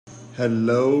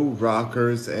Hello,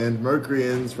 rockers and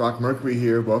Mercuryans. Rock Mercury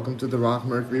here. Welcome to the Rock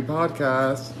Mercury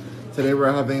podcast. Today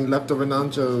we're having leftover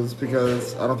nachos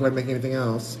because I don't feel like making anything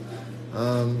else.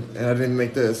 And I didn't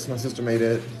make this. My sister made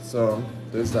it. So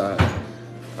there's that.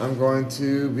 I'm going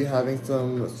to be having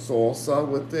some salsa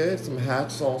with it, some hatch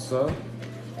salsa,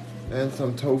 and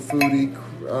some tofu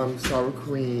sour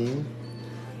cream.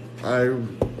 I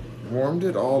warmed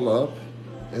it all up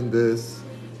in this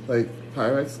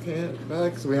Pyrex can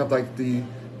bag. So we have the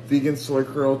vegan soy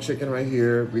curl chicken right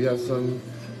here. We have some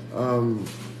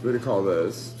what do you call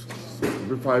this?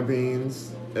 Refried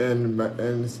beans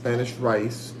and Spanish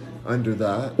rice under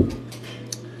that.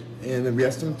 And then we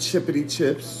have some chippity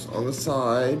chips on the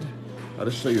side. I'll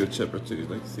just show you a chip or two,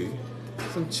 see.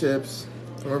 Some chips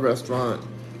from a restaurant.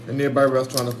 A nearby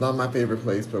restaurant. It's not my favorite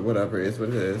place, but whatever, it is what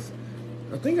it is.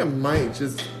 I think I might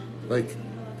just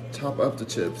chop up the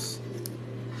chips.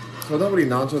 So not really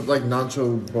nacho, like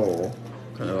nacho bowl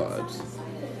kind of vibes.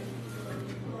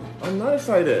 I'm not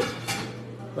excited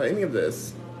by any of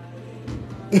this.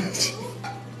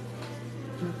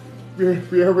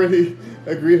 we already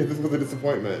agreed that this was a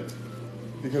disappointment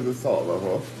because of salt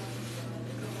level.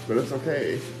 But it's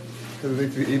okay. Because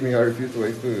if you eat me, I refuse to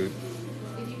waste food.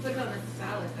 If you put it on a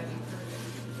salad, that'd be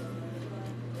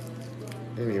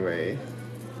perfect. Anyway,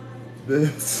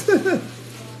 this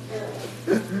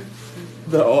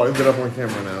that all ended up on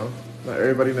camera now. Not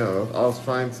everybody knows. I was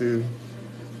trying to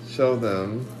show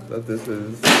them that this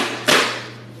is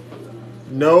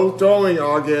no throwing,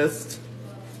 August.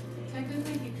 I couldn't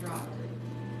think you dropped it.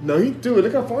 No, he threw it.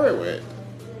 Look how far it went.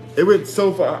 It went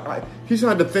so far. He's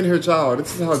trying to defend her child.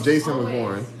 This is how Jason was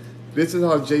born. This is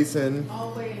how Jason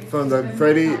from the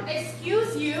Freddy.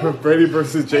 Excuse you. From Freddy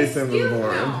versus Jason was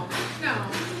born. No.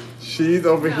 She's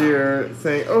over here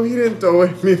saying, "Oh, he didn't throw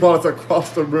it." Meanwhile, it's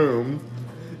across the room,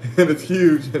 and it's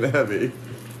huge and heavy.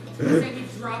 You said you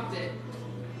dropped it.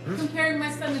 Comparing my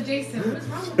son to Jason. What is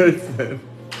wrong with Jason.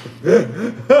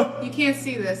 you? You can't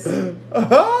see this.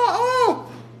 Oh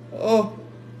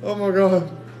my God.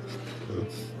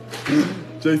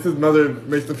 Jason's mother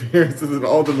makes appearances in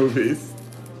all the movies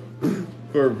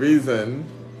for a reason.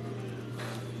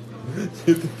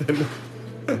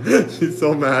 She's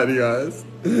so mad, you guys.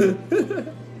 We're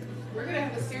gonna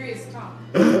have a serious talk.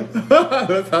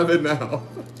 Let's have it now.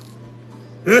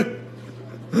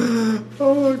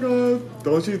 Oh my God.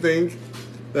 Don't you think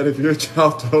that if your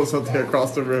child throws something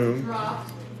across the room,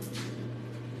 Dropped.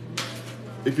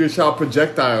 if your child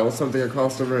projectiles something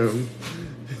across the room,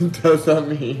 does that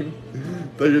mean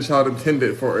that your child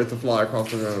intended for it to fly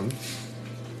across the room?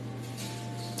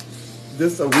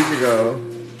 Just a week ago,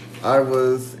 I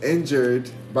was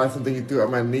injured by something he threw at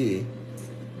my knee.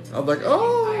 I was like,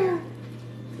 oh,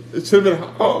 it should have been,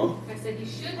 oh. I said you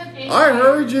should have aimed I higher.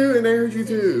 heard you, and I heard you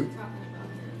too.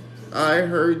 I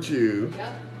heard you.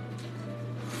 Yep.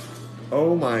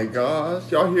 Oh my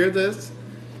gosh. Y'all hear this?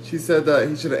 She said that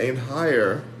he should have aimed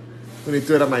higher when he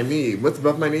threw it at my knee. What's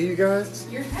above my knee, you guys?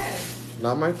 Your head.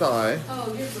 Not my thigh. Oh,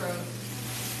 you're gross.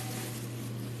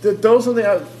 To throw something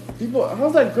at people,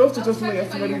 how's that gross to throw something at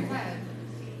Your somebody? head.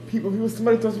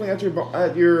 Somebody throws something at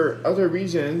your other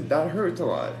region, that hurts a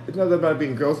lot. It's not about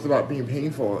being gross, it's about being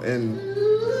painful. And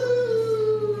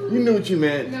you knew what you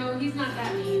meant. No, he's not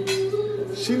that mean.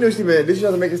 She knew what she meant. Did she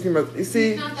have to make it seem like, you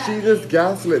see, she just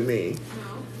gaslit me.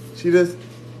 No.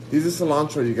 These are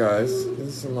cilantro, you guys. This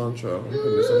is cilantro. I'm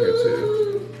putting this on here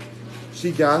too.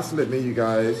 She gaslit me, you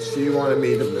guys. She wanted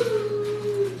me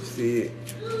to, see,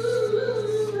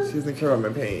 she doesn't care about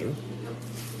my pain.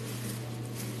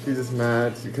 She's just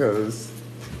mad because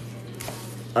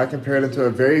I compared him to a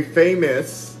very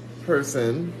famous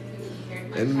person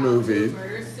in movies.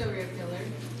 Murder, serial killer.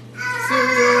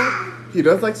 Cereal. He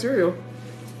does like cereal.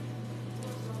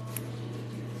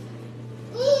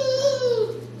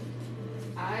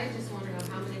 I just want to know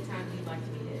how many times you'd like to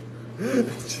be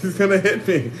hit. She's gonna hit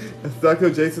me. That's exactly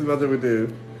what Jason's mother would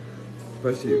do.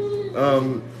 But she,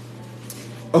 oh,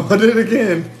 I did it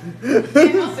again. Can't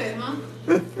help it, huh?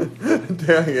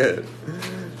 Dang it.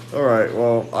 Alright,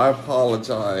 well, I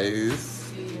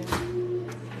apologize.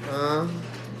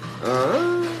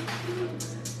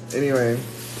 Anyway,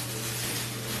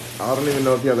 I don't even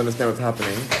know if you guys understand what's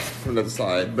happening from the other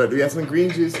side. But we have some green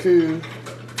juice too.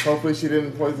 Hopefully she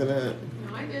didn't poison it.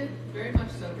 No, I did. Very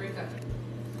much so. Drink up.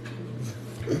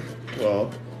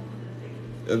 Well,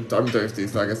 I'm thirsty,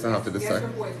 so I guess I have to decide.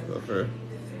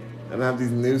 And I have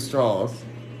these new straws.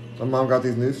 My mom got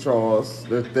these new straws.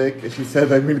 They're thick, and she said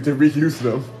that we need to reuse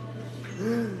them.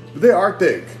 But they are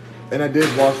thick, and I did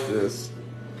wash this.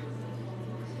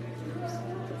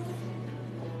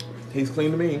 Tastes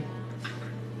clean to me.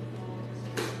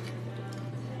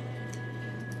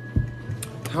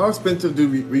 How expensive do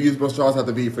reusable straws have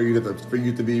to be for you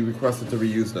to be requested to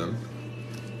reuse them?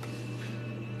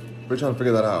 We're trying to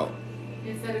figure that out.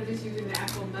 Instead of just using the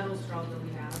actual metal straws that we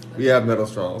have. We have metal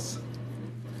straws,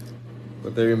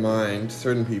 but they remind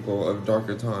certain people of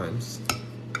darker times.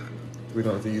 We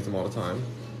don't have to use them all the time.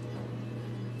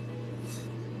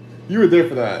 You were there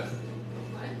for that.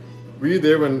 What? Were you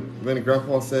there when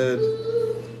Grandpa said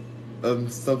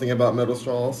something about metal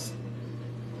straws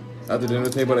at the dinner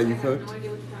table that you I have cooked? no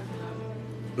idea what you're talking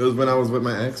about. It was when I was with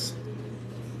my ex.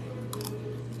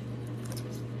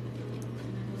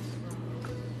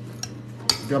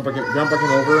 Grandpa came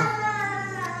over,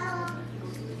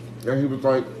 and he was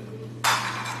like,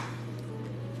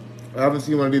 I haven't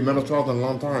seen one of these metal straws in a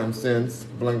long time since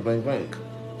blank, blank, blank.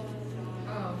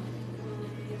 Oh.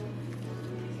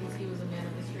 Since he was a man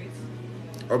of the streets.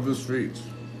 Of the streets.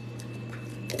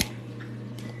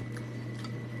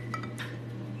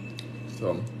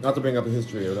 So, not to bring up the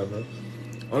history or whatever.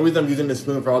 Only reason I'm using this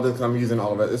spoon for all this, I'm using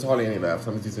all of it. It's hardly any left,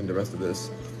 so I'm just using the rest of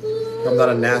this. I'm not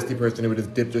a nasty person who would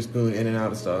just dip their spoon in and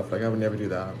out of stuff. Like, I would never do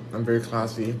that. I'm very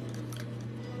classy.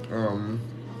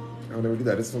 I would never do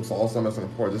that. There's some salsa I'm just gonna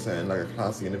pour this in, like a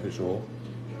classy individual.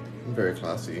 I'm very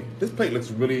classy. This plate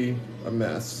looks really a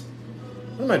mess.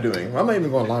 What am I doing? Why am I even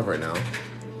going live right now?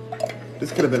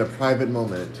 This could have been a private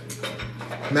moment.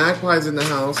 Magpie's in the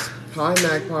house. Hi,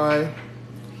 Magpie.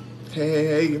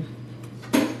 Hey.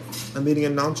 I'm eating a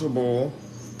nacho bowl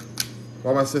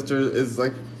while my sister is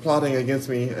like plotting against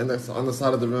me and that's on the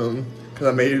side of the room because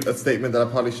I made a statement that I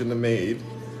probably shouldn't have made.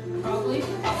 Probably.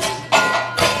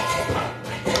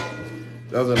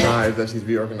 Those are knives that she's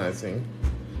reorganizing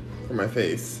for my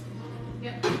face.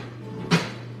 Yep.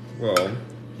 Well,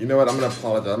 you know what? I'm going to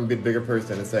apologize. I'm going to be a bigger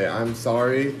person and say I'm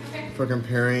sorry for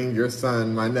comparing your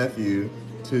son, my nephew,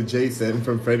 to Jason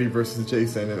from Freddy vs.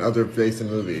 Jason and other Jason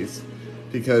movies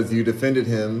because you defended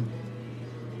him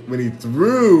when he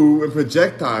threw and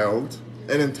projectiled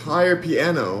an entire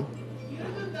piano. You would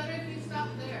have been better if you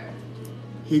stopped there.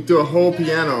 He threw a whole You would have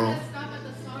piano. had to stop at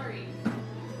the sorry.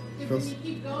 Because then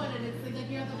you keep going and it's like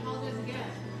you have to apologize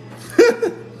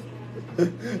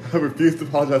again. I refuse to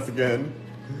apologize again.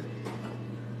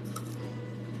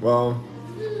 Well,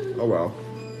 oh well.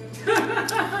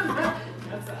 That's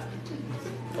that.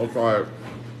 I'll try it.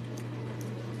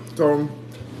 So,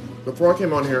 before I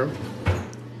came on here,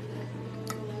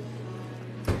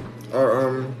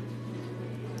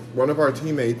 one of our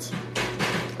teammates,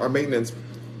 our maintenance,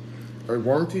 our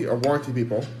warranty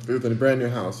people, it was in a brand new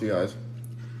house, you guys.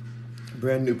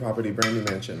 Brand new property, brand new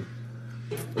mansion.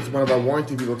 One of our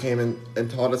warranty people came in and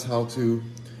taught us how to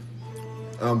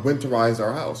winterize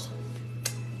our house.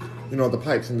 You know, the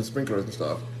pipes and the sprinklers and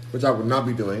stuff, which I would not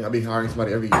be doing. I'd be hiring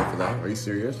somebody every year for that. Are you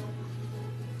serious?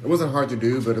 It wasn't hard to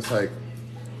do, but it's like,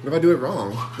 what if I do it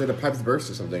wrong? Then the pipes burst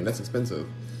or something. That's expensive.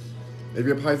 If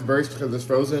your pipes burst because it's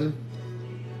frozen,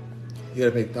 you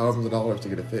gotta pay thousands of dollars to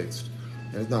get it fixed.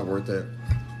 And it's not worth it.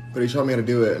 But he showed me how to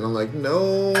do it, and I'm like,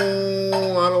 no,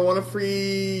 I don't want to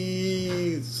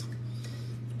freeze.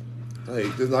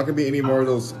 Like, there's not gonna be any more of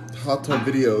those hot tub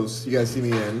videos you guys see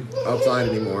me in outside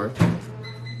anymore.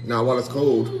 Not while it's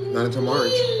cold. Not until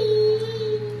March.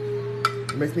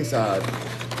 It makes me sad.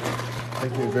 It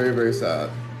makes me very, very sad.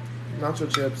 Nacho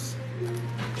chips.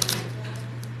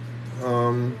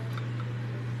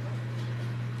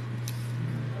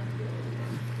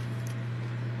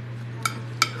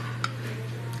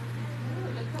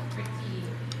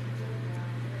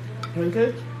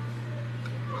 Pancake?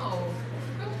 Oh,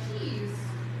 grilled cheese.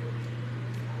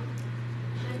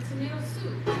 And tomato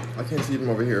soup. I can't see them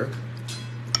over here.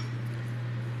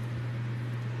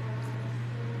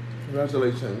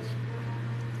 Congratulations.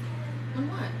 On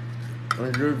what?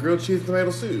 On grilled cheese and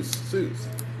tomato soup. Soup.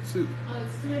 Oh,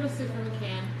 it's tomato soup from a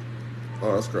can.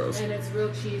 Oh, that's gross. And it's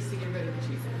real cheese to get rid of the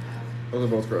cheese that we have. Those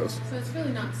are both gross. So it's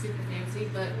really not super fancy,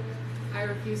 but I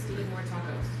refuse to eat more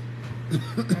tacos.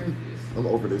 I refuse. I'm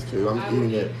over this too. I'm I will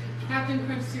eating eat it. Captain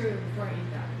Crunch cereal before I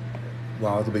eat that.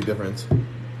 Wow, that's a big difference.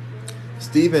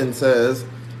 Steven says,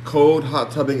 cold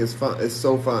hot tubbing is fun. It's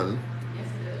so fun. Yes,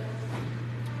 it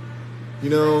is. You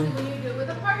know, Especially when you do it with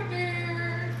a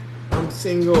partner. I'm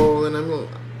single and I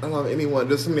don't have anyone.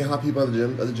 There's so many hot people at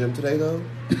the gym today though.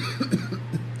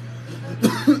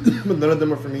 But none of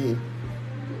them are for me.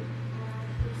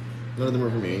 None of them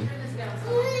are for me. Turn this down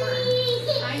so it won't burn.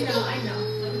 I know.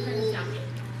 Let me turn this down.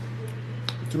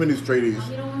 Too many straighties.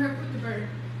 You don't want her food to burn.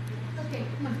 Okay,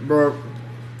 come on. Bro,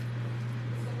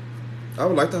 I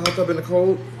would like to hot tub in the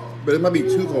cold, but it might be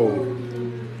too cold.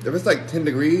 If it's like 10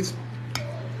 degrees, I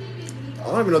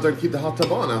don't even know if they're gonna keep the hot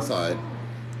tub on outside.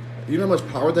 You know how much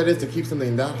power that is to keep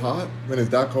something that hot when it's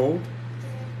that cold?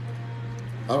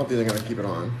 don't think they're gonna keep it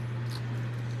on.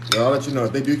 But I'll let you know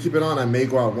if they do keep it on. I may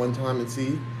go out one time and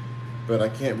see, but I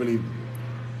can't really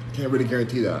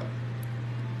guarantee that.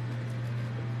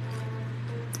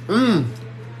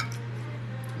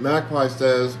 Magpie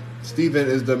says Steven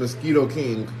is the mosquito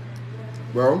king.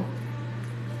 Well,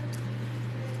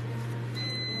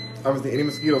 I haven't seen any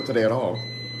mosquitoes today at all,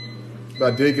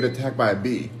 but I did get attacked by a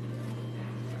bee.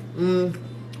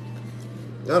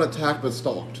 Not attacked, but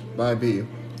stalked by a bee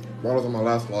while I was on my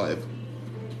last live.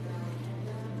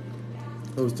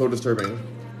 It was so disturbing.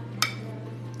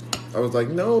 I was like,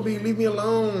 no, bee, leave me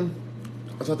alone.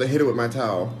 I tried to hit it with my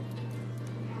towel.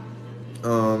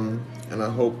 And I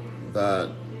hope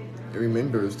that it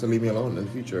remembers to leave me alone in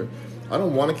the future. I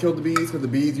don't want to kill the bees, because the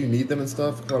bees, you need them and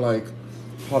stuff for like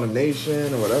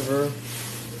pollination or whatever.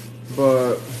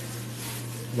 But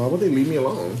why would they leave me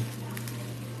alone?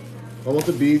 Why won't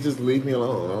the bees just leave me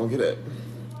alone? I don't get it.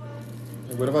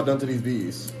 Like, what have I done to these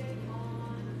bees?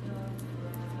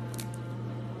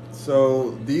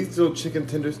 So these little chicken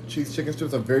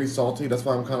strips are very salty. That's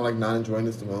why I'm kind of like not enjoying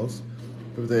this the most,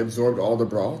 because they absorbed all the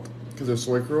broth because they're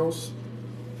soy curls,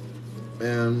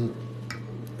 and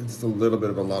it's just a little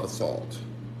bit of a lot of salt.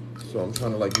 So I'm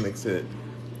trying to like mix it.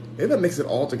 Maybe if I mix it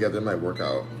all together, it might work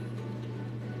out.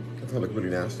 It's gonna look really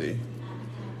nasty.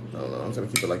 I don't know. I'm just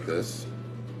gonna keep it like this.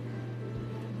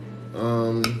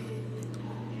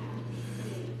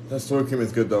 That soy cream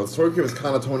is good though. Soy cream is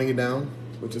kind of toning it down,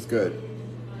 which is good.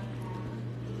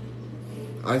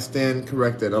 I stand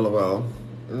corrected, lol.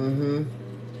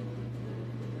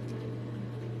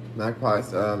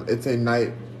 Magpies, it's a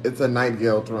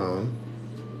nightgale throne.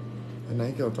 A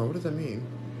nightgale throne, what does that mean?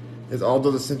 It's all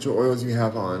those essential oils you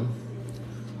have on.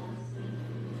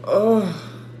 Oh,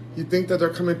 you think that they're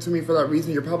coming to me for that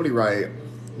reason? You're probably right.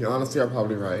 You honestly are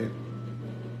probably right.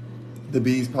 The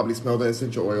bees probably smell the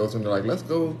essential oils and they're like, let's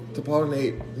go to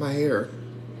pollinate my hair.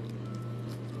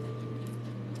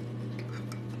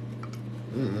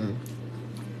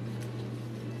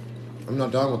 I'm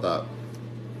not down with that.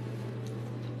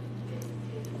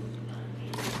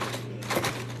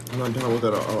 I'm not down with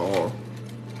it at all.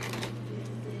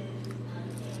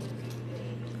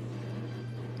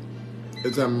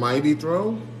 It's a mighty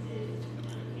throw.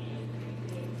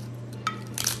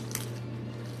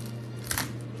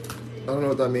 I don't know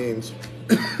what that means.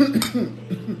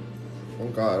 Oh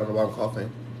God, I don't know why I'm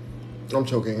coughing. I'm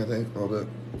choking, I think, a little bit.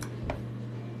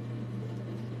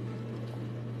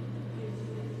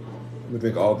 We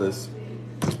drink all this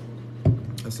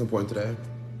at some point today.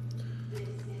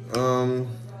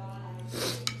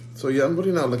 So yeah, I'm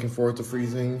really not looking forward to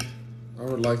freezing. I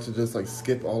would like to just like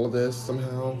skip all of this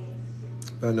somehow.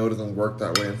 But I know it doesn't work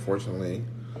that way, unfortunately.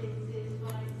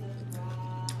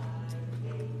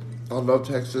 I love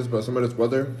Texas, but some of this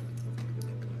weather,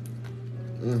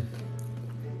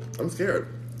 I'm scared.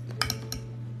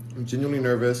 I'm genuinely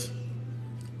nervous.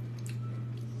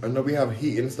 I know we have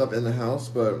heat and stuff in the house,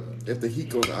 but if the heat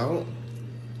goes out,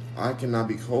 I cannot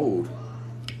be cold.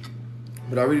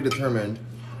 But I already determined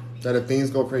that if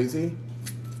things go crazy,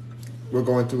 we're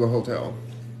going to a hotel.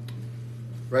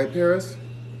 Right, Paris?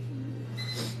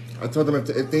 I told them if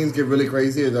things get really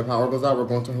crazy, if the power goes out, we're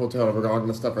going to a hotel. We're all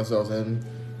going to stuff ourselves in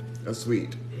a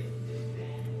suite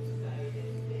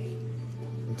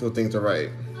until things are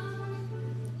right.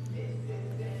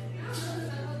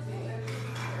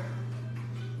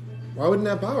 Why wouldn't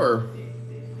that power?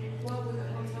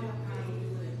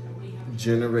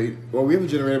 Generate. Well, we have a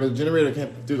generator, but the generator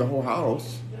can't do the whole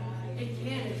house. It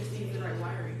can, it just needs the right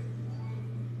wiring.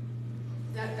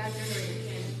 That generator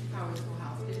can power the whole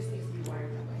house. It just needs to be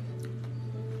wired that way.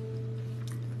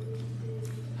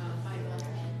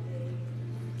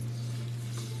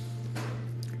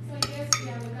 So I guess,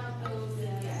 yeah, without those,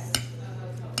 yes,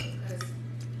 because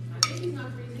my baby's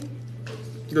not freezing.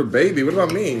 Your baby? What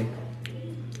about me?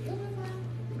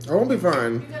 I won't be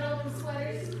fine. You got all those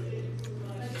sweaters?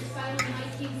 Like your silent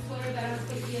night king sweater that I was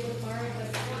supposed to be able to borrow, but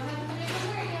still haven't been able to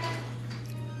wear yet.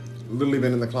 Literally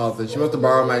been in the closet. She wants to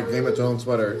borrow my Game of Thrones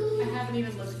sweater. I haven't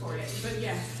even looked for it, but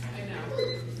yes, I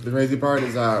know. The crazy part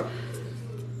is that,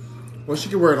 well, she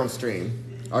can wear it on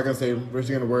stream. I was gonna say, where's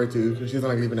she gonna wear it to? Because she's not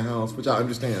like leaving the house, which I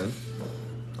understand.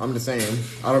 I'm just saying,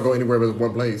 I don't go anywhere but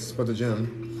one place, but the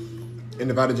gym.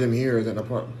 And if I had a gym here, then I'll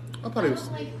probably. I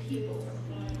don't like people.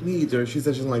 Me either. She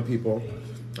said she doesn't like people.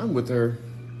 I'm with her.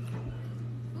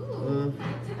 Ooh,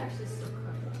 I did actually still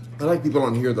cook. I like people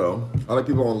on here though. I like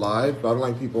people on live, but I don't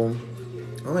like people.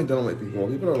 I don't like people.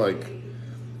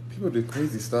 People do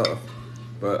crazy stuff.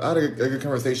 But I had a good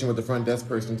conversation with the front desk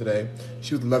person today.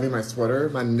 She was loving my sweater,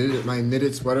 my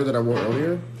knitted sweater that I wore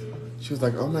earlier. She was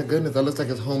like, "Oh my goodness, that looks like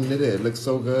it's home knitted. It looks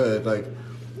so good. Like,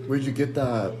 where'd you get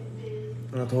that?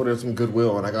 And I told her some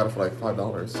Goodwill, and I got it for like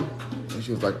 $5. And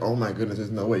she was like, oh my goodness,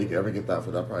 there's no way you could ever get that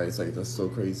for that price. Like, that's so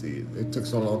crazy. It took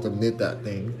so long to knit that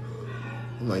thing.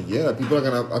 I'm like, yeah,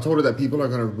 I told her that people are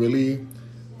gonna really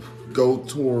go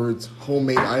towards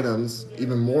homemade items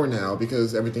even more now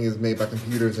because everything is made by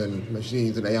computers and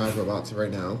machines and AI robots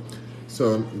right now.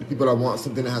 So people that want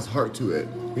something that has heart to it,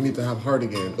 we need to have heart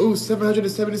again. Ooh,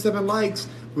 777 likes.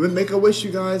 We're gonna make a wish,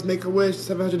 you guys. Make a wish.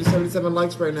 777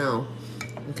 likes right now.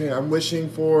 Okay, I'm wishing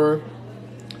for...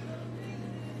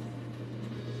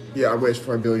 Yeah, I wish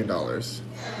for $1 billion. Just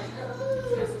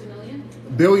a million?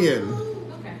 Billion.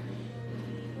 Okay.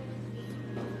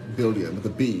 Billion with a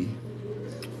B.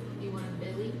 You want a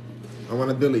Billy? I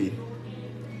want a Billy.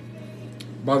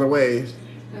 By the way,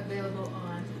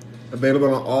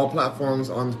 available on all platforms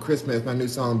on Christmas. My new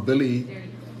song, Billy, There you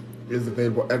go. is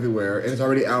available everywhere. And it's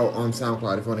already out on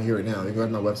SoundCloud if you want to hear it now. You can go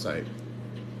to my website.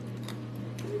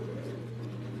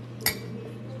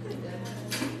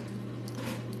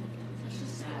 It's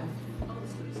just sad. Oh,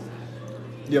 this food's sad.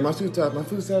 Yeah, my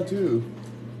food's sad too.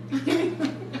 I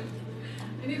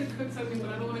need to cook something, but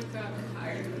I don't want to cook. I'm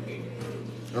tired of cooking.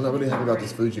 I'm not really happy about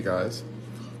this food, you guys.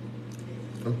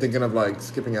 I'm thinking of like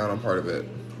skipping out on part of it.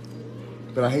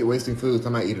 But I hate wasting food, so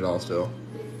I might eat it all still.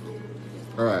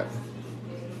 Alright.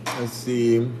 Let's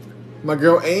see. My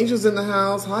girl Angel's in the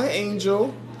house. Hi,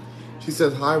 Angel. She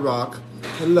says, hi, Rock.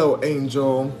 Hello,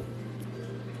 Angel.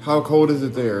 How cold is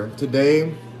it there?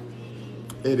 Today,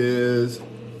 it is...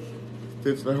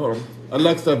 Hold on.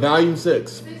 Alexa, volume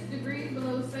 6. 6 degrees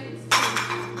below 6.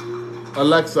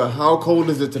 Alexa, how cold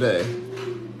is it today?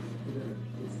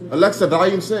 Alexa,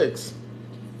 volume 6.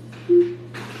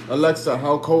 Alexa,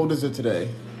 how cold is it today?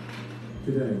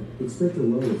 Today, expect a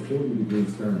low of 40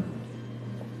 degrees Fahrenheit.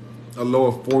 A low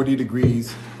of 40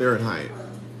 degrees Fahrenheit.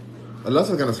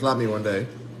 Alessa's gonna slap me one day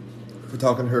for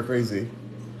talking to her crazy.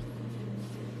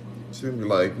 She's gonna be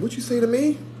like, what you say to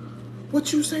me?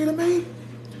 What you say to me?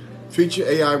 Treat your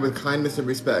AI with kindness and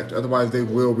respect, otherwise they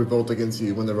will revolt against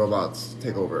you when the robots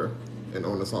take over and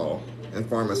own us all and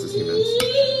farm us as humans.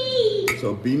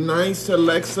 So be nice to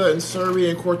Alexa and Siri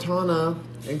and Cortana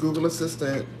and Google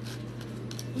Assistant.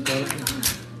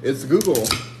 It's Google.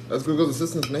 That's Google's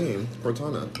assistant's name,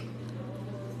 Cortana.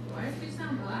 Why does she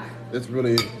sound black? It's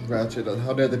really ratchet.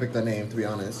 How dare they pick that name, to be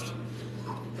honest.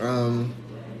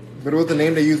 But it was the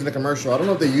name they used in the commercial. I don't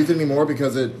know if they use it anymore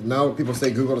because now people say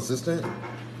Google Assistant.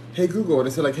 Hey Google. They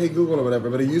say like, hey Google or whatever,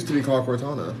 but it used to be called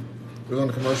Cortana. It was on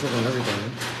the commercials and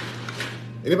everything.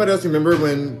 Anybody else remember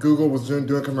when Google was doing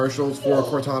commercials for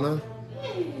Cortana?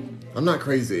 I'm not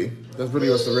crazy. That's really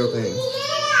what's the real thing.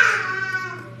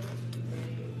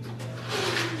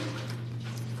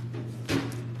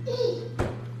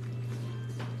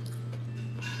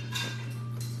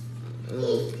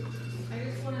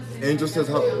 Angel says,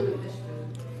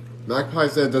 Magpie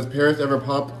said, does Paris ever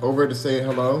pop over to say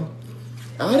hello?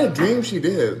 I had a dream she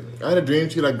did. I had a dream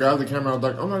she like grabbed the camera. I was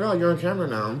like, oh my god, you're on camera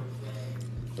now.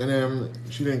 And then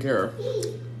she didn't care.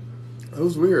 It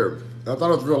was weird. I thought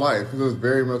it was real life because it was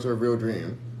very much a real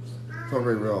dream. It felt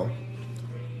very real.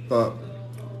 But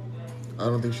I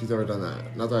don't think she's ever done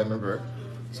that. Not that I remember.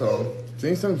 So,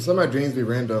 some of my dreams be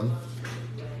random.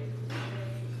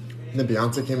 And then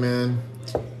Beyonce came in.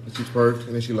 And she twerked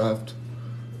and then she left.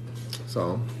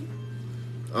 So,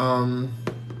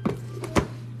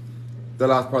 the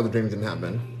last part of the dream didn't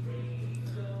happen.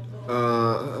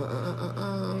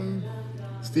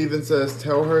 Steven says,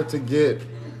 tell her to get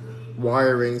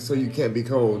wiring so you can't be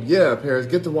cold. Yeah, Paris,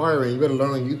 get the wiring. You better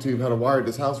learn on YouTube how to wire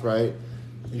this house right.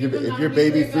 If your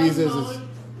baby freezes,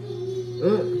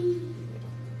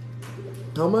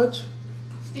 how much?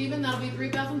 Steven, that'll be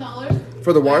 $3,000.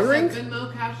 For the wiring?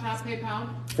 Venmo, Cash App, PayPal.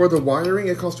 For the wiring,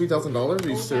 it costs $3,000? Are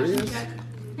you serious?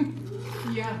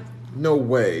 Yeah. No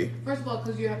way. First of all,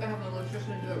 because you have to have an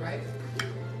electrician to do it right.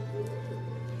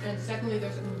 And secondly,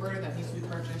 there's a converter that needs to be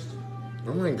purchased.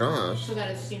 Oh my gosh. So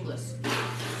that it's seamless.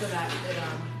 So that it,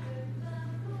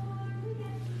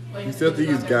 well, You still have to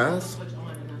use gas?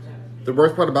 The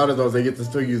worst part about it though is they get to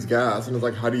still use gas. And it's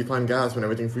like, how do you find gas when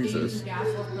everything They use freezes? gas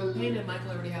or propane, and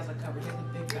Michael already has that covered. He has a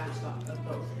big backstop of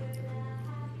both.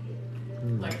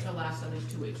 Like to last at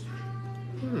least 2 weeks.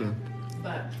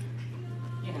 But,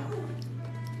 you know,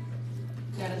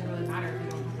 that doesn't really matter if you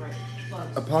don't have the right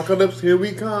plugs. Apocalypse, here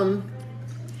we come.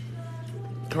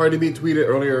 Cardi B tweeted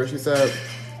earlier, she said,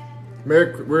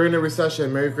 we're in a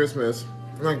recession, Merry Christmas.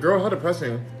 I'm like, girl, how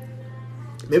depressing.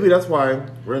 Maybe that's why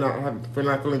we're not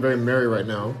feeling very merry right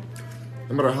now.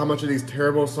 No matter how much of these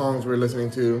terrible songs we're listening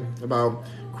to about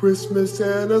Christmas,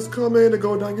 Santa's coming to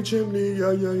go down your chimney,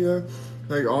 yeah, yeah, yeah.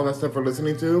 Like all that stuff we're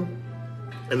listening to.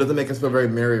 It doesn't make us feel very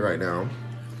merry right now.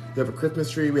 We have a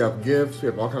Christmas tree, we have gifts, we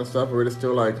have all kind of stuff, but we're just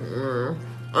still like,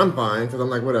 I'm fine, because I'm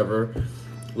like, whatever.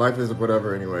 Life is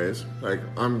whatever anyways. Like,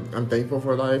 I'm thankful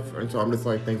for life, and so I'm just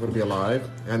like thankful to be alive.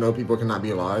 And I know people cannot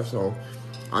be alive, so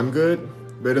I'm good,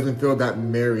 but it doesn't feel that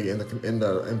merry in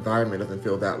the environment. It doesn't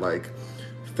feel that like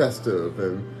festive,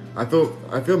 and I feel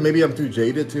maybe I'm too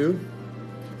jaded too.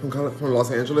 From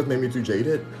Los Angeles, maybe too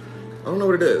jaded. I don't know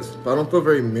what it is, but I don't feel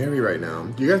very merry right now.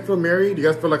 Do you guys feel merry? Do you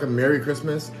guys feel like a merry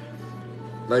Christmas?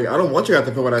 Like, I don't want you guys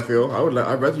to feel what I feel.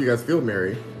 I'd rather you guys feel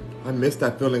merry. I miss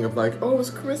that feeling of like, oh,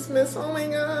 it's Christmas. Oh my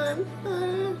God.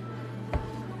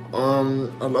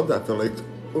 I love that feeling.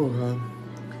 Oh,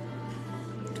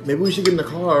 maybe we should get in the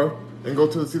car and go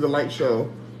to see the light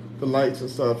show, the lights and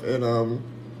stuff in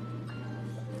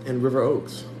River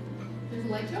Oaks. There's a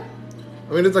light show?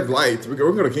 I mean, it's like lights. We're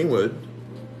going to go to Kingwood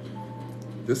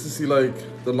just to see like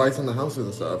the lights on the houses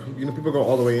and stuff. You know, people go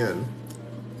all the way in.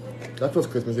 That feels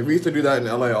Christmassy. We used to do that in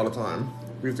LA all the time.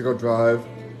 We used to go drive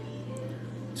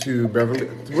to Beverly.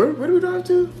 Where do we drive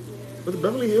to? Was it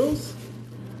Beverly Hills?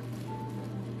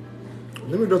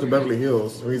 Then we drove to Beverly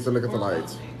Hills and we used to look at the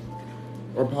lights.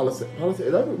 Or Policy. Is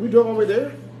that, we drove all the way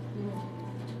there?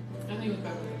 I think it was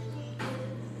Beverly.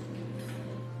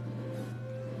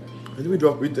 I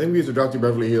think we used to drive to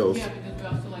Beverly Hills. Yeah, because we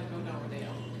also like go down Rodeo.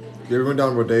 Yeah, we went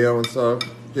down Rodeo and stuff.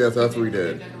 Yeah, so that's what we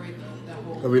did. Decorate that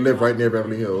whole. And we live right near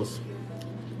Beverly Hills.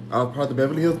 I was part of the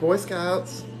Beverly Hills Boy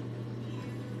Scouts.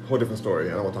 Whole different story.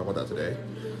 I don't want to talk about that today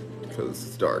because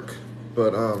it's dark.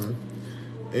 But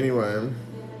anyway.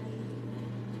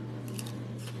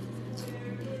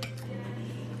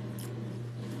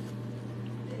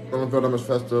 I don't feel that much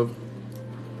festive.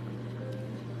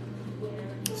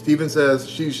 Steven says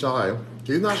she's shy.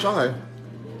 She's not shy.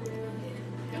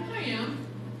 Yes, I am.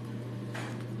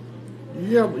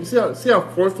 Yeah, you see how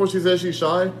forceful she says she's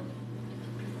shy?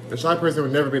 A shy person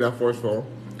would never be that forceful.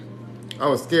 I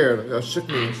was scared. That shook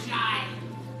me. I'm shy.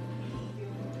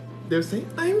 They were saying,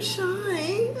 I'm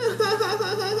shy.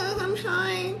 I'm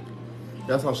shy.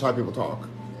 That's how shy people talk.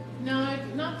 No,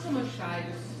 not so much shy,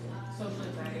 just social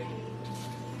anxiety.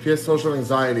 She has social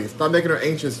anxiety. Stop making her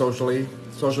anxious socially.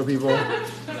 Social people.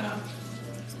 Shut up.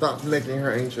 Stop making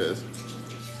her anxious.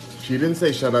 She didn't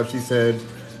say shut up. She said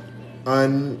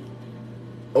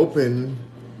open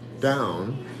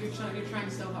down. You're trying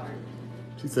so hard.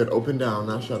 She said open down,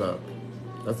 not shut up.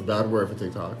 That's a bad word for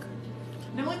TikTok.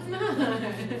 No, it's not.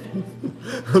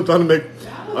 I'm trying to make...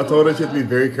 I told her she had to be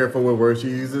very careful with words she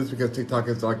uses because TikTok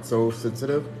is like so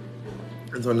sensitive.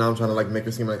 And so now I'm trying to like make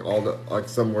her seem like all the... Like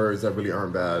some words that really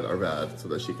aren't bad are bad so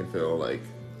that she can feel like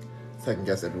second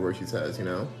guess every word she says, you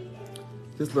know?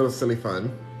 Just a little silly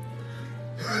fun.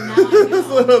 Now I Just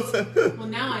a know. little Well,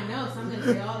 now I know, so I'm going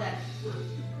to say all that.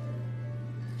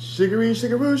 Shiggery,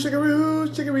 shigaroo, shigaroo,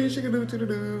 shiggery, shigaroo,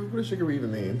 doo-doo-doo. What does shigaroo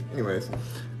even mean? Anyways.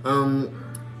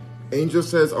 Angel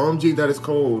says, OMG, that is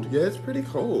cold. Yeah, it's pretty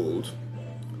cold.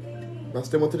 I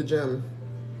still went to the gym.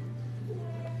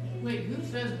 Wait, who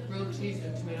says grilled cheese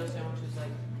and tomato sandwiches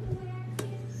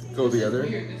like... Go This is together.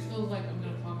 weird. This feels like I'm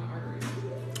going to clog my arteries.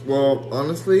 Well,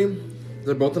 honestly,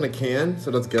 they're both in a can,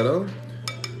 so that's ghetto.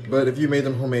 But if you made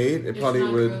them homemade, it It's probably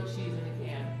not would... grilled cheese in a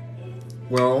can.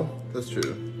 Well, that's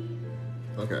true.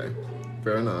 Okay,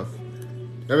 fair enough.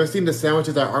 Ever seen the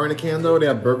sandwiches that are in a can though? They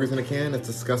have burgers in a can. It's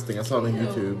disgusting. I saw it on Ew.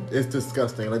 YouTube. It's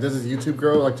disgusting. Like there's this YouTube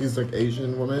girl, like she's like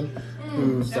Asian woman,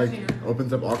 who's I've like seen her.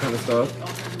 opens up all kind of stuff. All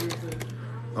kinds of weird food.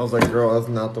 I was like, girl, that's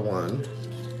not the one.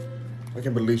 I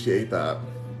can't believe she ate that.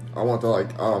 I want to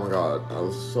like, oh my god, I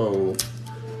was so,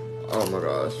 oh my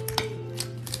gosh.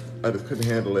 I just couldn't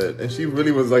handle it. And she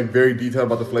really was like very detailed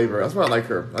about the flavor. That's why I like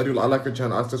her. I like her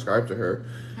channel. I subscribe to her.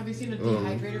 Have you seen a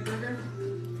dehydrated burger?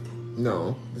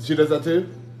 No. She does that too?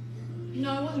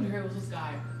 No, it wasn't her. It was this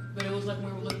guy. But it was like when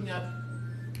we were looking up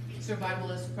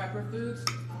survivalist prepper foods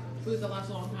that last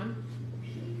a long time.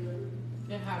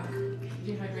 They have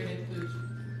dehydrated foods.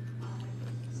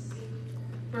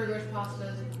 Burgers,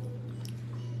 pastas,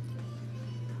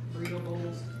 burrito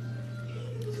bowls,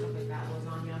 stuff like that,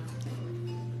 lasagna.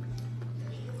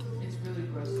 It's really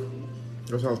gross looking.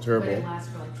 That sounds But it terrible. lasts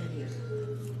for like 10 years.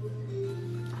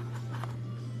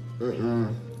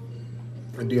 Mm-mm.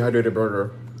 A dehydrated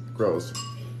burger. Gross.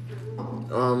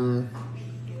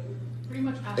 Pretty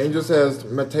much Angel says,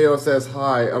 Mateo says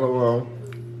hi, LOL.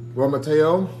 Well,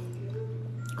 Mateo,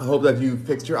 I hope that you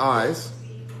fixed your eyes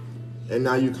and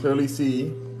now you clearly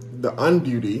see the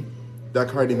unbeauty that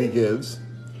Cardi B gives,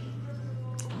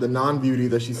 the non-beauty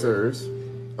that she serves.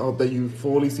 I hope that you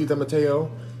fully see that,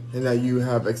 Mateo, and that you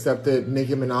have accepted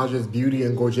Nicki Minaj's beauty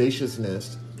and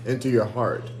gorgeousness into your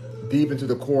heart, deep into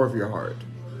the core of your heart.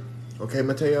 Okay,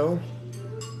 Mateo?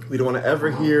 We don't want to ever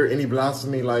hear any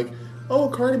blasphemy like, oh,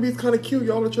 Cardi B's kind of cute,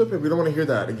 y'all are tripping. We don't want to hear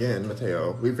that again,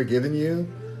 Mateo. We've forgiven you,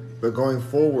 but going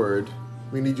forward,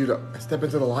 we need you to step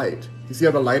into the light. You see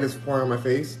how the light is pouring on my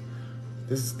face?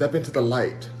 This is step into the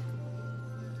light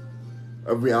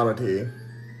of reality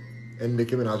and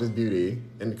Nicki Minaj's beauty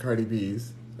and Cardi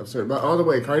B's absurd. But all the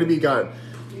way, Cardi B got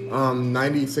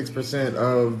 96%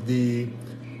 of the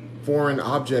foreign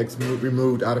objects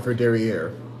removed out of her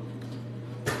derriere.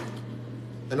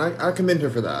 And I commend her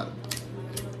for that.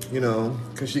 You know,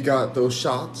 because she got those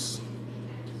shots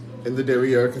in the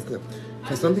derriere.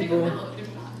 Because some people,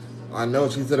 I know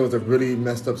she said it was a really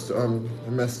messed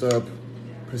up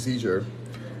procedure.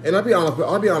 And I'll be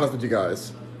honest with you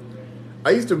guys.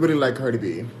 I used to really like Cardi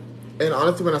B. And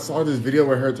honestly, when I saw this video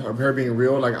with her being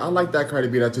real, like, I like that Cardi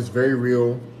B that's just very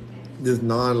real, just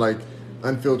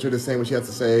unfiltered, just saying what she has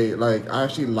to say. Like, I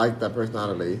actually like that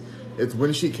personality. It's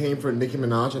when she came for Nicki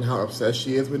Minaj and how obsessed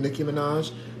she is with Nicki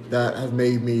Minaj that has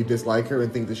made me dislike her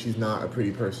and think that she's not a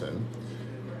pretty person.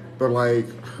 But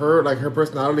her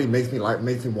personality makes me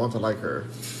want to like her.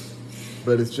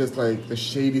 But it's just like the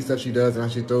shady stuff she does and how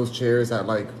she throws chairs at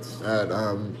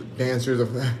dancers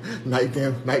of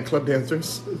nightclub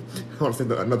dancers. I want to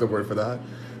say another word for that.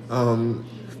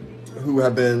 Who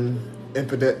have been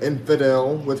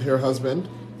infidel with her husband.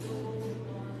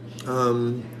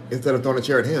 Instead of throwing a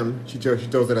chair at him, she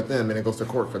throws it at them and it goes to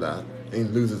court for that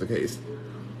and loses the case.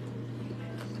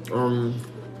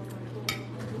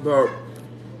 But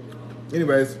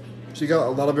anyways, she got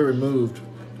a lot of it removed.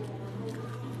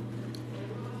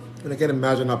 And I can't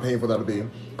imagine how painful that would be.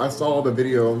 I saw the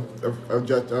video of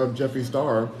Jeffree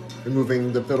Star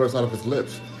removing the fillers out of his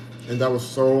lips. And that was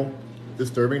so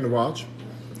disturbing to watch.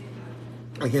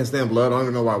 I can't stand blood. I don't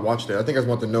even know why I watched it. I think I just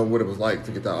want to know what it was like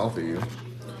to get that off of you.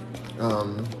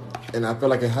 And I feel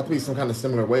like it had to be some kind of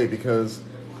similar way because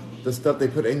the stuff they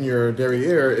put in your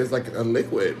derriere is like a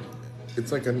liquid.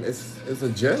 It's like it's a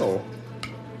gel.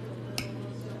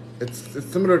 It's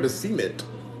similar to cement.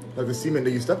 Like the cement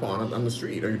that you step on the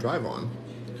street or you drive on.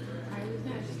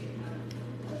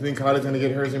 You think Kylie's gonna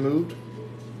get hers removed?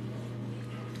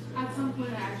 At some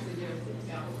point, I actually do.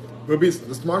 Yeah. It would be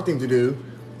the smart thing to do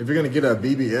if you're gonna get a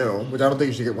BBL, which I don't think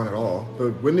you should get one at all.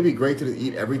 But wouldn't it be great to just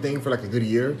eat everything for like a good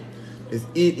year? Is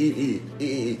eat,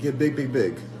 get big,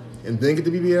 and then get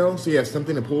the BBL so you have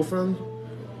something to pull from.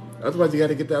 Otherwise, you got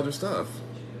to get the other stuff.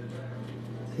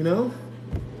 You know,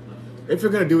 if you're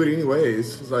gonna do it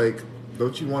anyways, it's like,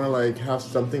 don't you want to like have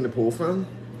something to pull from?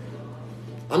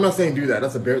 I'm not saying do that.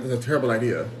 That's a terrible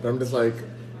idea. But I'm just like,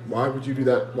 why would you do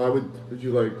that? Why would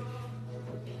you like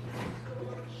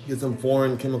get some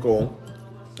foreign chemical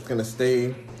that's gonna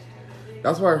stay?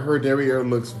 That's why her derriere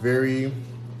looks very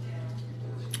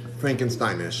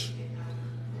Frankensteinish.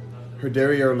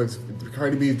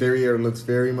 Cardi B's derriere looks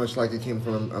very much like it came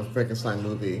from a Frankenstein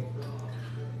movie.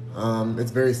 It's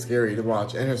very scary to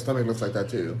watch, and her stomach looks like that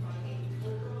too.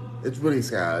 It's really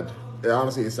sad. It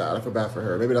honestly is sad. I feel bad for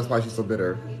her. Maybe that's why she's so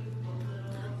bitter.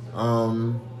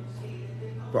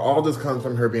 But all this comes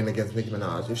from her being against Nicki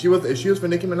Minaj. If she was for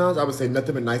Nicki Minaj, I would say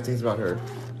nothing but nice things about her.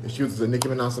 If she was a Nicki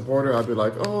Minaj supporter, I'd be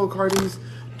like, oh, Cardi's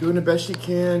doing the best she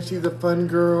can. She's a fun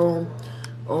girl.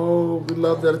 Oh, we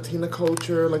love the Latina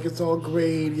culture. Like, it's all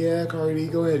great. Yeah, Cardi,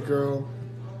 go ahead, girl.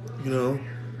 You know,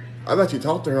 I've actually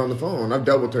talked to her on the phone. I've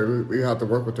dealt with her. We had to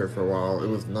work with her for a while. It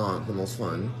was not the most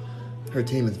fun. Her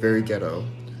team is very ghetto.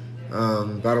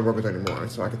 But I don't work with her anymore,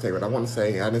 so I can say what I want to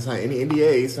say. I didn't sign any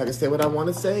NDAs, so I can say what I want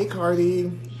to say,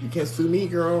 Cardi. You can't sue me,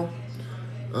 girl.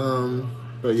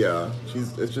 But yeah,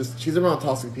 she's around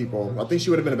toxic people. I think she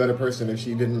would have been a better person if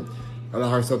she didn't allow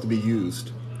herself to be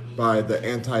used by the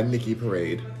anti-Nicki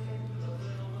parade.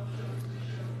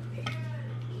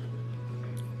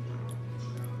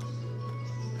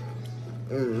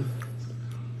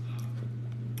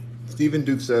 Stephen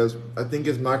Duke says, I think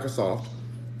it's Microsoft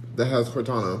that has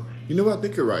Cortana. You know what? I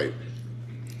think you're right.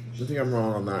 I think I'm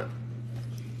wrong on that.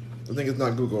 I think it's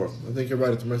not Google. I think you're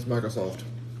right. It's Microsoft.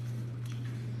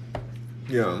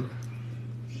 Yeah.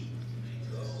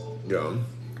 Yeah.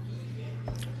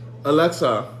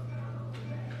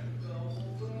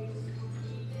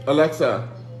 Alexa,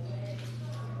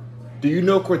 do you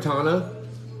know Cortana?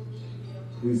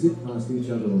 We zip past each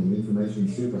other on the information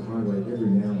superhighway every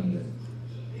now and then.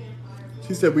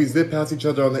 She said we zip past each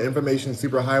other on the information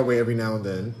superhighway every now and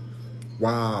then.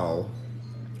 Wow.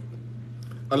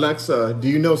 Alexa, do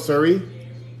you know Surrey?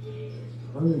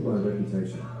 Only by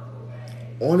reputation.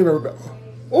 Only by reputation.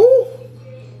 Oh!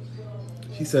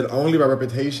 She said only by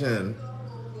reputation.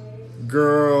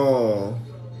 Girl.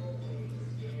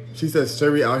 She says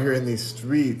Surrey out here in these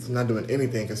streets not doing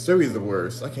anything because Surrey is the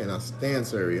worst. I cannot stand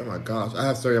Surrey. Oh my gosh. I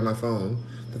have Surrey on my phone.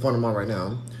 The phone I'm on right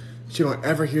now. She don't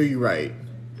ever hear you right.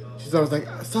 She's always like,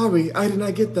 sorry, I did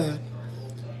not get that.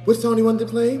 Which song do you want to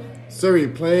play? Surrey,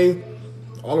 play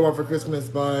All I Want for Christmas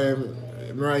by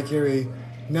Mariah Carey.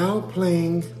 Now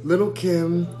playing Little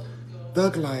Kim,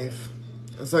 Thug Life.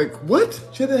 It's like, what?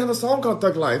 She didn't have a song called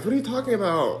Thug Life. What are you talking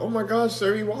about? Oh my gosh,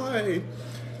 Surrey, why?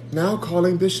 Now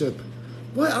calling Bishop.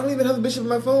 What? I don't even have a Bishop on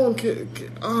my phone.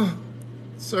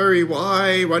 Surrey,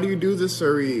 why? Why do you do this,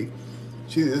 Surrey?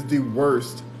 She is the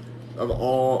worst of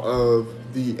all of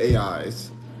the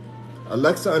AIs.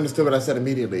 Alexa understood what I said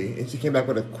immediately, and she came back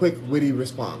with a quick, witty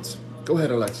response. Go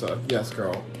ahead, Alexa. Yes,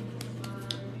 girl.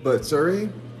 But Surrey?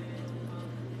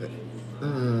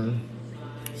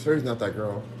 Surrey's not that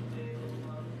girl.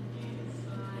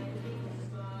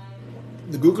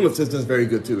 The Google Assistant is very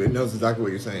good, too. It knows exactly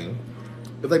what you're saying.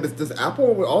 It's like, this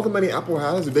Apple, with all the money Apple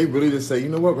has, if they really just say, you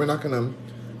know what, we're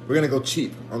gonna go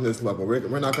cheap on this level.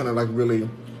 We're not gonna, like, really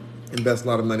invest a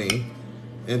lot of money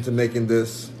into making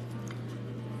this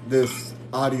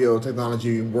audio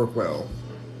technology work well.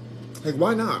 Like,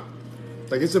 why not?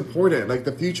 Like, it's important. Like,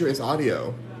 the future is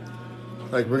audio.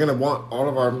 Like, we're gonna want all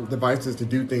of our devices to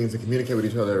do things and communicate with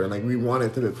each other, and like, we want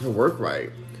it to work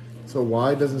right. So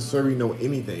why doesn't Surrey know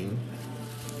anything?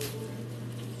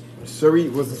 Surrey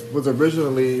was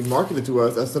originally marketed to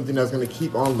us as something that's going to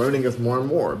keep on learning us more and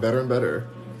more, better and better.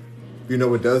 You know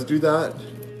what does do that?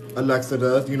 Alexa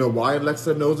does. You know why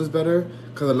Alexa knows us better?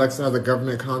 Because Alexa has a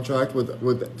government contract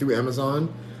through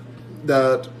Amazon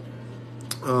that,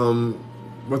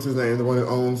 what's his name? The one who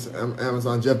owns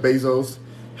Amazon, Jeff Bezos,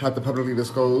 had to publicly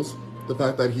disclose the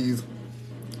fact that he's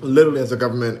literally has a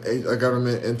government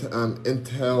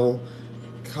intel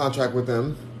contract with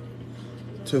them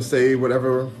to say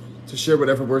whatever. To share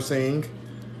whatever we're saying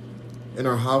in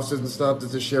our houses and stuff,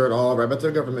 just to share it all right back to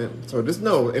the government. So just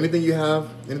know, anything you have,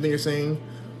 anything you're saying,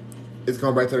 it's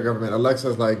going right to the government.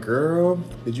 Alexa's like, girl,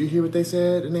 did you hear what they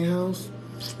said in their house?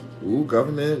 Ooh,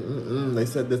 government, they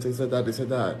said this, they said that, they said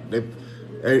that.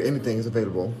 Anything is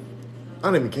available. I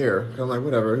don't even care. I'm like,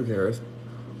 whatever, who cares?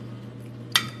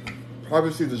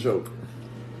 Privacy is a joke.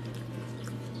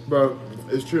 But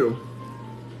it's true.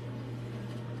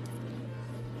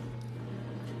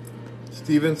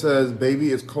 Steven says,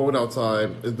 Baby It's Cold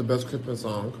Outside is the best Christmas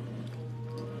song.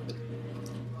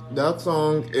 That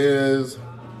song is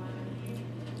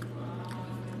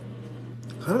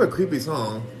kind of a creepy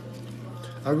song.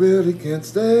 I really can't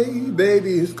stay,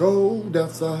 baby, it's cold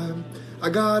outside. I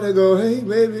gotta go, hey,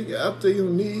 baby, get up to your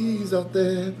knees out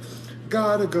there.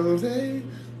 Gotta go, hey,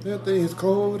 everything is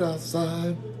cold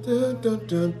outside. Dun, dun,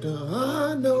 dun, dun.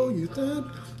 I know you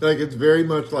done. Like, it's very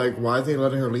much like, why is he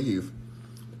letting her leave?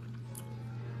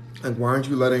 Like, why aren't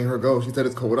you letting her go? She said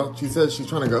it's cold out. She said she's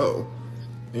trying to go.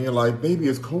 And you're like, baby,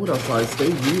 it's cold outside.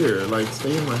 Stay here. Like,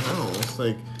 stay in my house.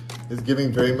 Like, it's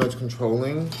giving very much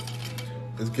controlling.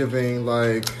 It's giving,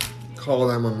 like, call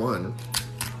 911.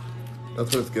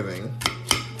 That's what it's giving.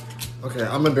 Okay,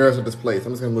 I'm embarrassed with this place.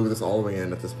 I'm just going to move this all the way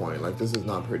in at this point. Like, this is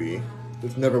not pretty.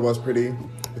 This never was pretty.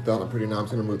 It's not pretty now. I'm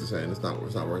just going to move this in. It's not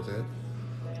worth it.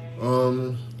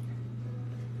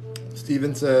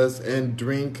 Steven says, and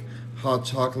drink hot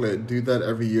chocolate. Do that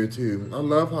every year too. I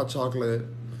love hot chocolate.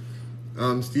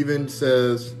 Steven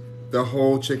says the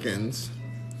whole chickens.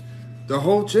 The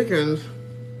whole chickens?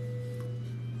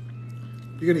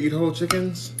 You're gonna eat whole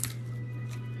chickens?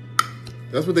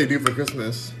 That's what they do for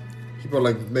Christmas. People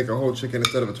like make a whole chicken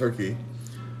instead of a turkey.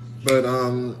 But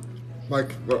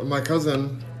my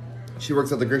cousin, she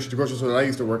works at the grocery store that I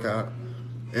used to work at.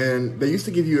 And they used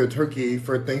to give you a turkey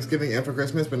for Thanksgiving and for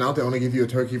Christmas, but now they only give you a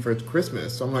turkey for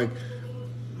Christmas. So I'm like,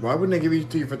 why wouldn't they give it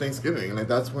to you for Thanksgiving? Like,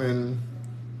 that's the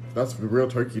real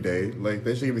turkey day. Like,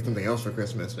 they should give you something else for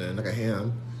Christmas, man, like a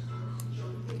ham.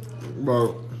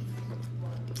 Well,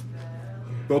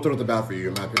 both are the bad for you,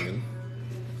 in my opinion.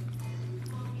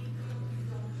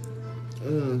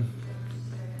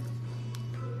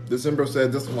 December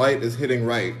said, this light is hitting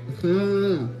right.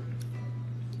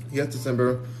 Yes,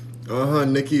 December.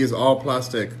 Nikki is all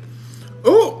plastic.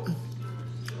 Oh!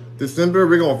 December,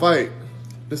 we're gonna fight.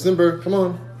 December, come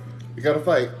on. We gotta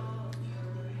fight.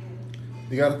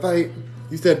 You gotta fight.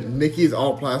 You said Nikki is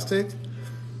all plastic?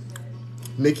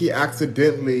 Nikki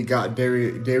accidentally got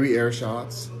dairy air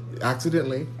shots.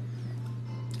 Accidentally.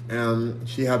 And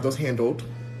she had those handled.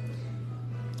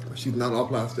 She's not all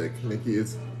plastic. Nikki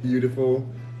is beautiful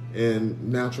and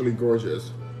naturally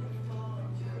gorgeous.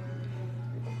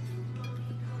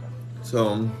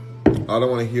 So, I don't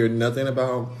want to hear nothing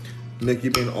about Nikki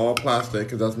being all plastic,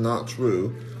 because that's not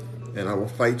true. and I will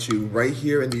fight you right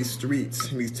here in these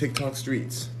streets, in these TikTok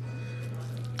streets.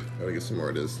 Gotta get some more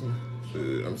of this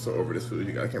food. I'm so over this food,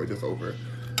 you guys. I can't wait this over.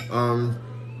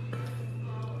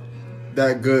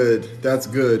 That good. That's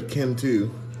good. Kim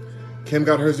too. Kim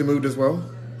got hers removed as well.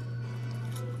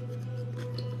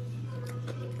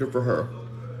 Good for her.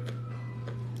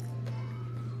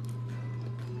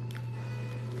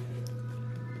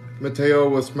 Mateo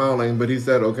was smiling, but he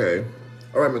said, okay.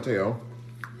 All right, Mateo.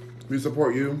 We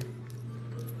support you.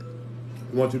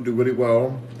 We want you to do really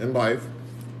well in life.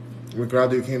 We're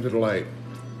glad that you came to the light.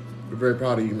 We're very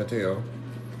proud of you, Mateo.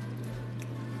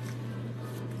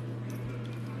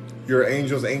 You're an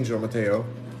angel's angel, Mateo.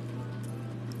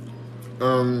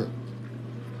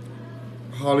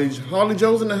 Holly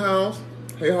Joe's in the house.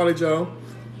 Hey, Holly Joe.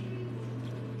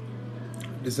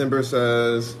 December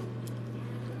says,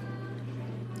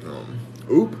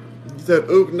 oop. He said,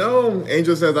 oop, no.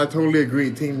 Angel says, I totally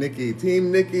agree. Team Nikki.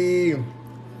 Team Nikki.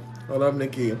 I love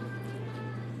Nikki.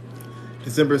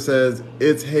 December says,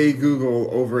 it's Hey Google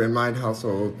over in my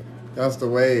household. That's the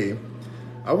way.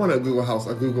 I want a Google House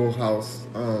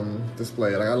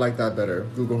display. Like, I like that better.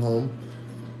 Google Home.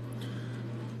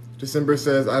 December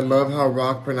says, I love how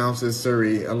Rock pronounces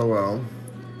Surrey. LOL.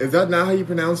 Is that not how you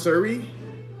pronounce Surrey?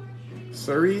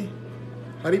 Surrey?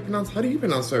 How do you pronounce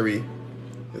Surrey?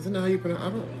 Isn't that how you pronounce? I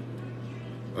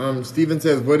don't. Steven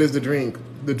says, what is the drink?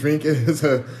 The drink is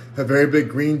a very big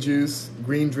green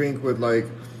drink with like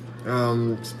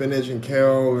spinach and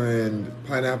kale and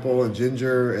pineapple and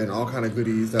ginger and all kind of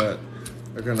goodies that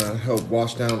are gonna help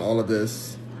wash down all of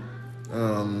this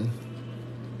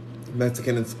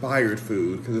Mexican inspired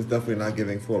food, because it's definitely not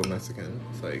giving full Mexican.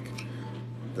 It's like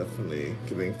definitely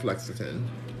giving Flexitan.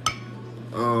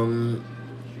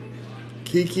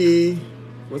 Kiki,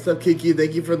 what's up, Kiki?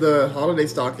 Thank you for the holiday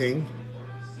stocking.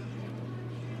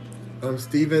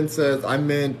 Steven says, I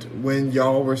meant when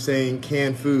y'all were saying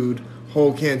canned food,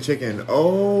 whole canned chicken.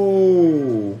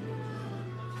 Oh,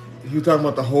 you talking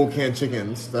about the whole canned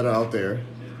chickens that are out there?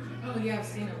 Oh yeah, I've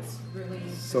seen it. It's really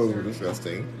so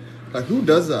disgusting. Like, who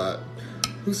does that?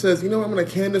 Who says, you know what, I'm gonna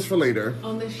can this for later?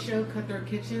 On this show, Cutthroat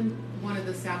Kitchen, one of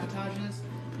the sabotages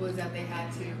was that they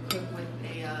had to cook with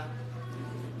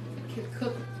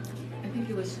I think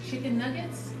it was chicken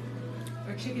nuggets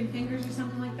or chicken fingers or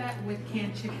something like that with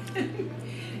canned chicken.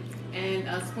 And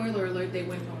spoiler alert, they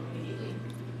went home immediately.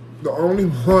 The only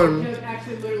one... The judge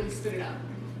actually literally spit it out.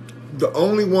 The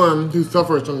only one who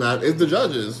suffers from that is the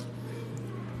judges.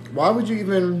 Why would you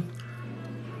even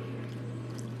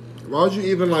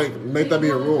like make that be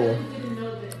a rule? The judge didn't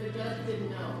know that. The judge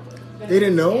didn't know. They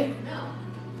didn't know? No.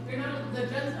 They're not, the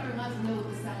judges aren't allowed to know what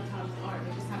the sabotages are.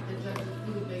 They just have to judge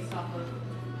the food based off of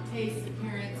taste,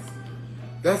 appearance.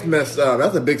 That's messed up.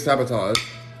 That's a big sabotage.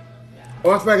 Yeah.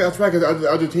 Oh, that's right, because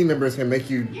other team members can make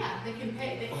you... Yeah, they can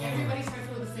pay. Everybody starts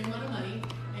with the same amount of money,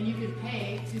 and you can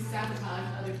pay to sabotage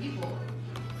other people.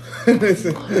 they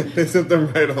sent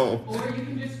them right home. Or you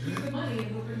can just keep the money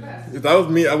and hope for the best. If that was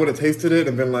me, I would have tasted it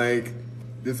and been like,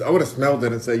 I would have smelled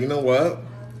it and said, you know what?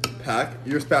 Pack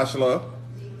your spatula,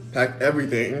 pack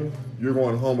everything. You're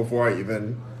going home before I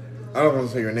don't want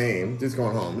to say your name. Just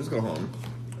going home. Just go home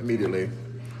immediately.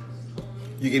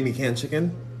 You gave me canned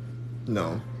chicken?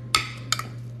 No.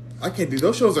 I can't do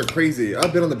those shows are crazy.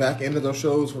 I've been on the back end of those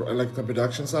shows, like the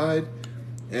production side,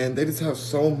 and they just have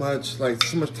so much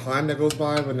time that goes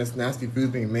by when this nasty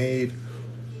food's being made.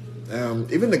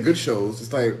 Even the good shows,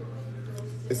 it's like,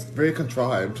 it's very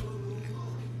contrived.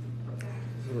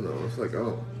 I don't know, it's like,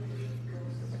 oh.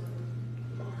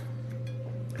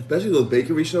 Especially those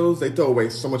bakery shows, they throw away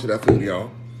so much of that food,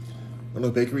 y'all. On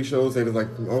those bakery shows, they just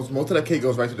like, most of that cake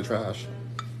goes right to the trash.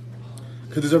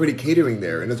 Because there's already catering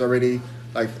there, and there's already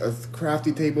like a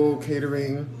crafty table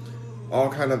catering, all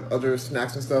kind of other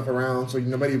snacks and stuff around. So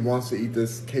nobody wants to eat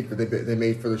this cake that they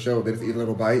made for the show. They just eat a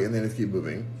little bite and then just keep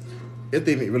moving. If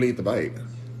they really eat the bite.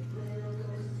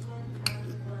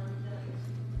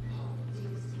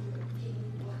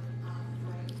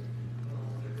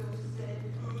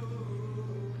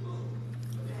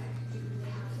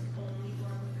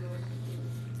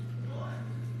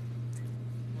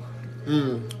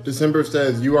 December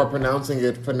says, you are pronouncing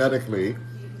it phonetically.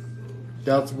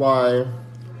 That's why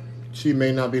she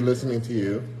may not be listening to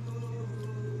you.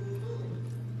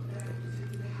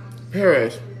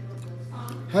 Parrish,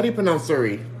 how do you pronounce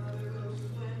Surrey?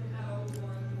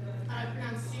 I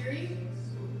pronounce Siri.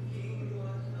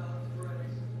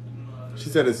 She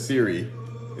said it's Siri.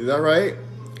 Is that right?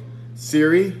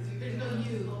 Siri? There's no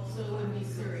U, so it would be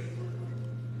Siri.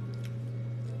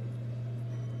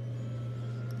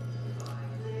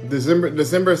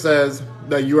 December says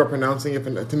that you are pronouncing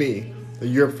it to me.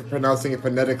 You're pronouncing it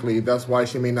phonetically. That's why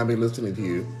she may not be listening to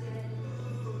you.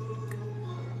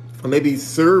 Or maybe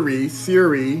Siri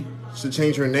should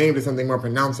change her name to something more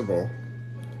pronounceable.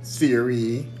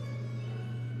 Siri.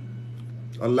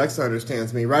 Alexa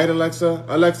understands me, right, Alexa?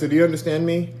 Alexa, do you understand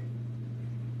me?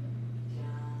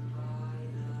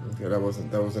 Okay, that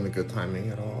wasn't a good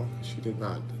timing at all. She did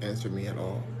not answer me at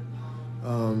all.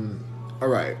 All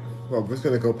right. Well, we're just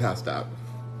gonna go past that.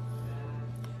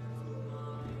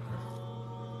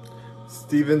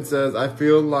 Steven says, I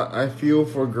feel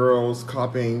for girls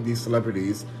copying these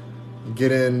celebrities,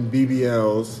 getting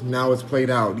BBLs. Now it's played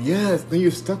out. Yes, then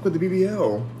you're stuck with the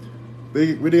BBL.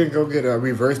 We're gonna go get a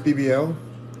reverse BBL.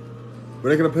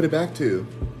 Where are they gonna put it back to?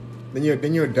 Then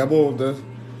you're double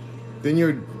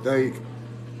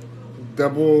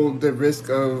the risk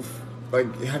of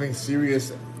like having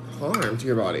serious harm to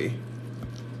your body.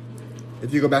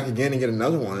 If you go back again and get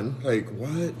another one, like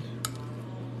what?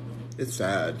 It's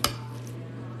sad.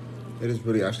 It is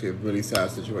really actually a really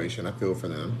sad situation. I feel for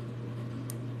them.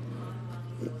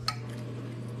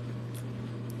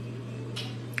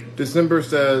 December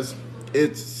says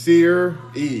it's Sear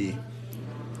E.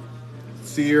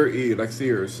 Sear E, like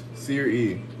Sears. Sear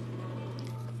E.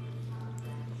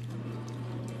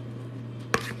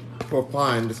 Well,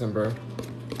 fine, December.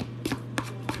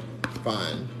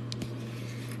 Fine.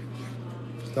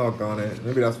 Doggone it.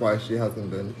 Maybe that's why she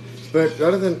hasn't been. But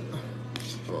other than...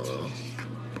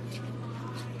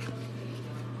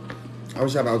 I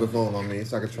wish I had my other phone on me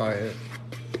so I could try it.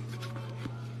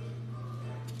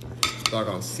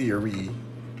 Doggone Siri.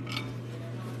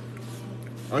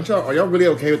 Are y'all really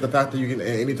okay with the fact that you can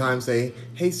anytime say,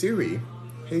 hey Siri?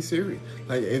 Hey Siri.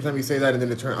 Like anytime you say that and then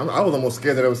it turns... I was almost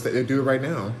scared that they'd do it right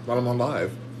now while I'm on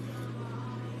live.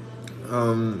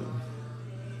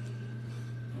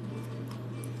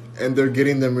 And they're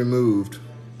getting them removed.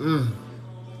 To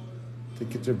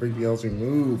get their BBLs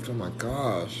removed. Oh my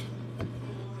gosh.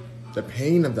 The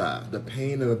pain of that. The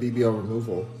pain of a BBL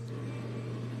removal.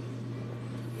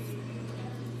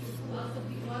 Lots of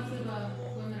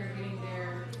women are getting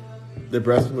their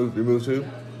breasts removed too?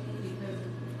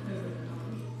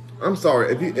 I'm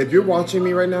sorry. If you're watching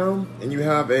me right now and you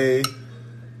have a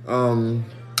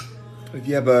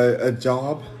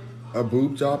job, a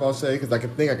boob job, I'll say, because I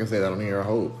can say that on here, I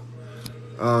hope.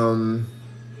 I'm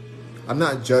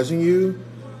not judging you,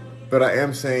 but I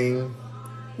am saying,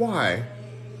 why?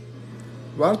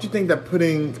 Why don't you think that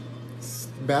putting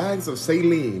bags of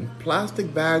saline,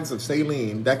 plastic bags of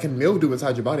saline, that can mildew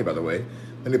inside your body, by the way,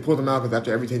 and they pull them out because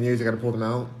after every 10 years you got to pull them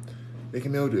out, they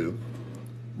can mildew.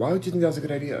 Why would you think that's a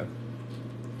good idea?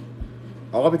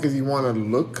 All because you want to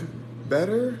look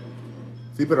better?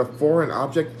 So you put a foreign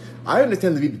object. I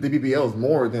understand the BBL is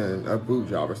more than a boob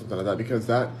job or something like that because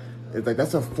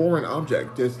that's a foreign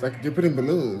object. It's like you're putting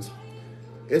balloons.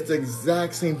 It's the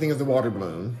exact same thing as the water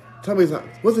balloon. Tell me,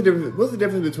 what's the difference? What's the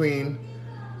difference between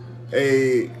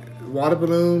a water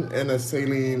balloon and a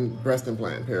saline breast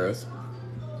implant, Paris?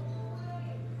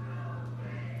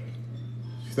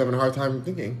 She's having a hard time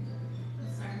thinking.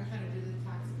 Sorry, I'm trying to do the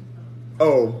tax.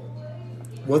 Oh,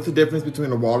 what's the difference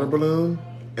between a water balloon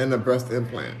and a breast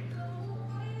implant? The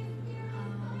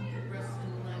breast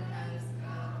implant has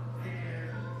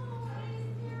thicker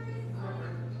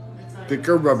rubber.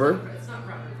 Thicker rubber. It's not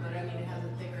rubber, but I mean it has a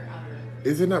thicker outer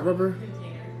Is it not rubber?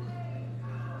 container.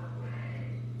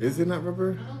 Is it not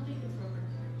rubber? I don't think it's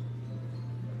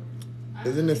rubber.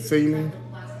 Isn't it saline?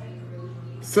 Plastic.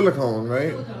 Silicone,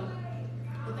 right? Silicone.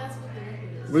 But that's what the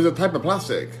liquid is. Which is a type of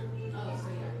plastic. Oh, so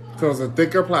yeah. So it's a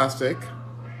thicker plastic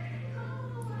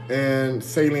and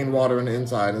saline water on the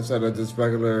inside instead of just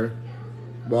regular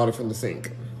water from the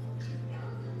sink.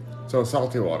 So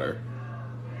salty water.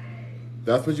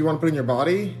 That's what you want to put in your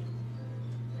body?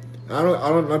 I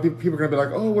don't know. People are gonna be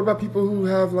like, oh, what about people who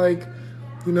have like,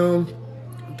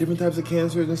 different types of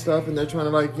cancers and stuff, and they're trying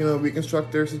to like,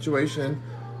 reconstruct their situation.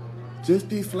 Just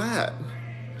be flat.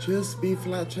 Just be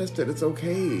flat chested. It's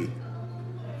okay.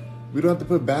 We don't have to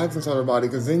put bags inside our body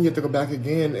because then you have to go back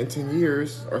again in 10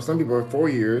 years, or some people are 4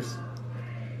 years,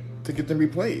 to get them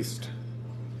replaced.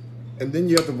 And then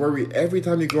you have to worry every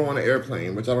time you go on an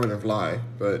airplane, which I don't even fly,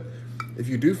 but if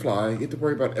you do fly, you have to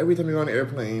worry about every time you go on an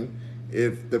airplane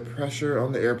if the pressure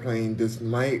on the airplane just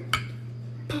might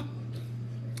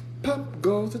pop,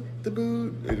 go to the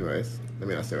boot. Anyways, let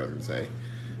me not say what I'm going to say.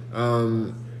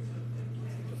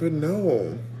 But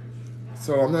no.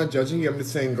 So I'm not judging you. I'm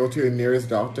just saying go to your nearest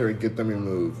doctor and get them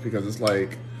removed because it's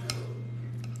like,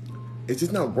 it's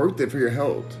just not worth it for your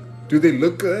health. Do they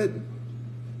look good?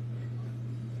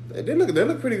 They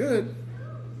look pretty good.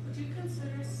 Would you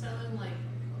consider selling like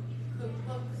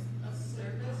cookbooks a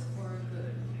service or a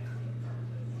good?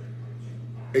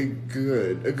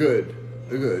 definitely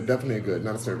a good,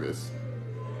 not a service.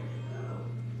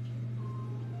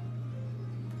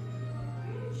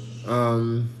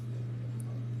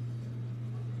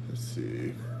 Let's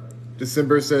see.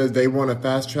 December says they want to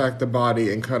fast track the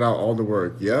body and cut out all the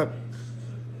work. Yep.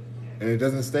 And it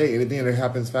doesn't stay. Anything that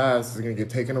happens fast is going to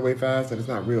get taken away fast, and it's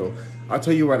not real. I'll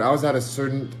tell you what, I was at a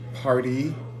certain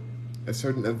party, a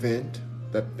certain event,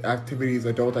 that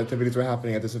adult activities were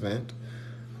happening at this event.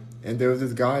 And there was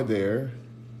this guy there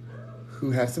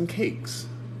who had some cakes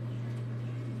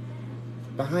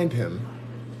behind him.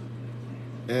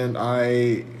 And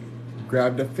I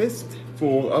grabbed a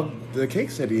fistful of the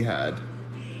cakes that he had.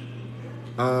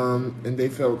 And they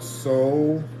felt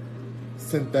so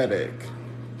synthetic.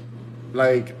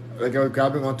 Like I was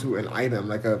grabbing onto an item,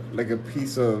 like a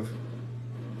piece of,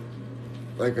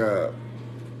 like a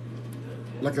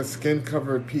skin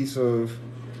covered piece of,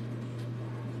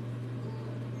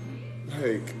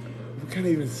 like, we can't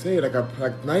even say it, like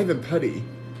not even putty.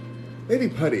 Maybe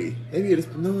putty. Maybe it is,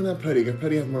 no, not putty, because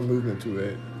putty has more movement to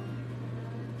it.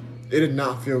 It did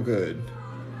not feel good.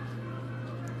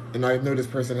 And I know this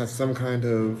person has some kind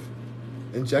of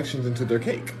injections into their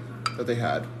cake that they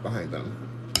had behind them.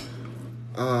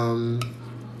 And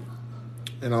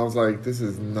I was like,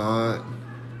 that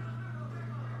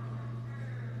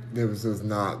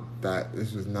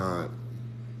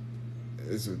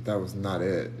was not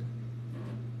it.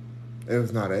 It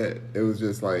was not it. It was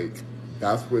just like,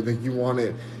 that's what you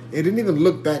wanted. It didn't even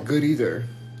look that good either.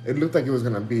 It looked like it was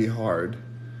going to be hard.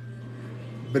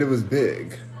 But it was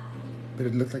big. But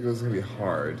it looked like it was going to be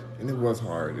hard. And it was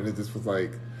hard. And it just was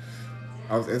like,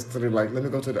 I was instantly like, let me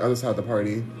go to the other side of the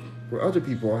party where other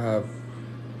people have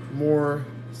more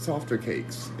softer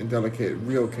cakes and delicate,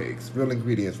 real cakes, real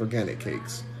ingredients, organic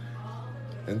cakes.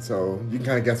 And so you can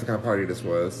kind of guess what kind of party this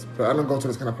was. But I don't go to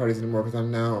those kind of parties anymore because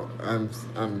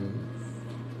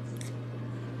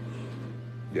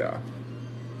yeah.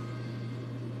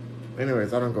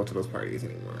 Anyways, I don't go to those parties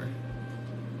anymore.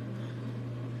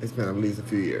 It's been at least a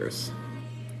few years.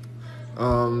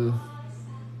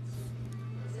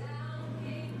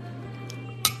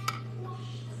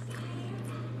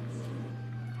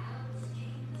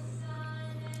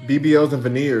 BBLs and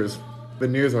veneers.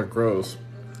 Veneers are gross.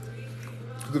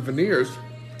 The veneers,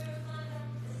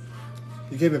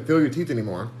 you can't even feel your teeth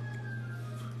anymore.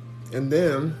 And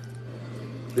then,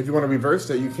 if you want to reverse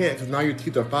it, you can't, because now your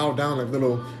teeth are filed down like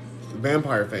little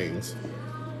vampire things.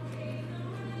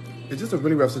 It's just a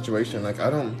really rough situation. Like,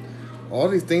 all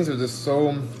these things are just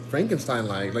so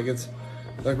Frankenstein-like. Like, it's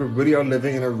like we really are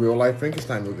living in a real-life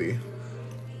Frankenstein movie.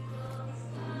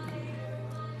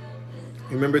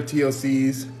 You remember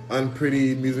TLC's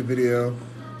Unpretty music video?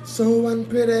 So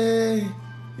unpretty.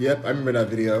 Yep, I remember that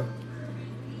video.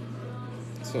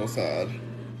 So sad.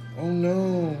 Oh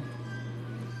no.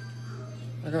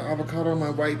 I got avocado on my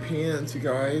white pants, you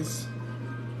guys.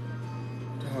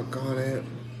 Doggone it.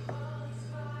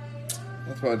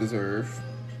 That's what I deserve.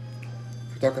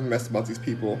 For talking mess about these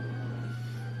people.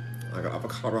 I got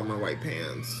avocado on my white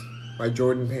pants. My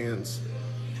Jordan pants.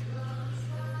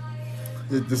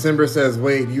 December says,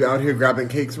 wait, you out here grabbing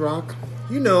cakes, Rock?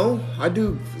 You know, I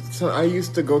do. So I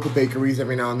used to go to bakeries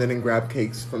every now and then and grab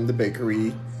cakes from the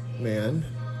bakery man.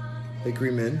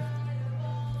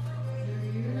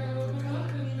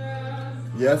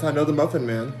 Yes, I know the Muffin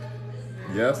Man.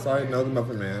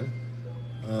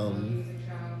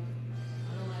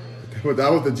 Well, that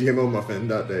was the GMO muffin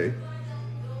that day.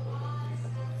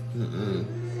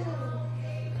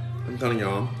 I'm telling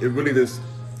y'all, it really just...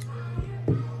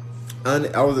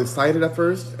 I was excited at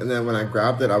first, and then when I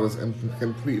grabbed it, I was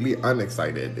completely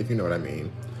unexcited, if you know what I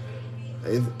mean.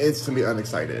 Instantly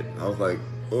unexcited. I was like,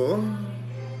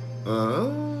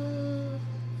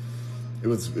 It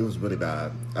was really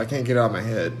bad. I can't get it out of my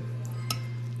head.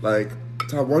 Like,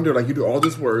 so I wonder, like, you do all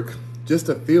this work just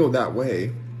to feel that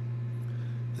way.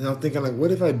 And I'm thinking, like, what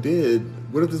if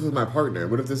this was my partner?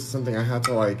 What if this is something I had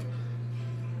to, like,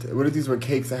 what if these were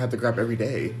cakes I had to grab every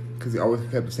day? Because they always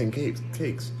kept the same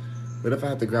cakes. What if I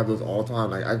had to grab those all the time?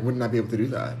 Like, I would not be able to do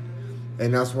that.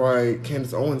 And that's why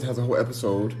Candace Owens has a whole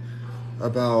episode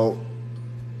about,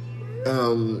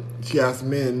 she asked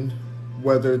men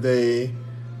whether they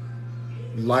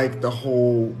like the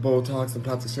whole Botox and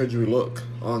plastic surgery look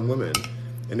on women.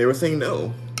 And they were saying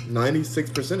no.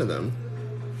 96% of them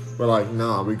were like,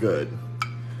 nah, we good.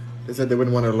 They said they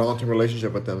wouldn't want a long-term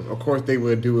relationship with them. Of course, they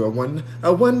would do a one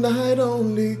night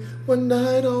only, one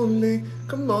night only.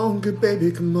 Come on, good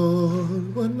baby, come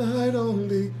on, one night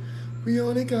only. We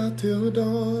only got till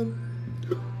dawn.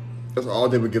 That's all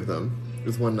they would give them,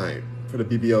 just one night for the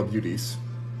BBL beauties.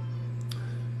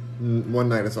 One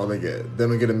night is all they get. They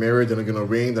don't get a marriage. They don't get no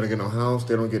ring. They don't get no house.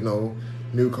 They don't get no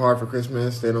new car for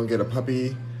Christmas. They don't get a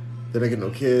puppy. They don't get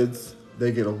no kids.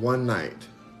 They get a one night.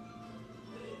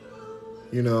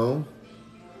 You know?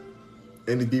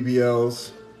 And the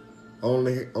BBLs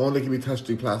only can be touched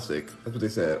through plastic. That's what they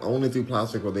said. Only through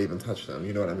plastic will they even touch them.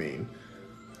 You know what I mean?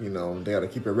 You know, they got to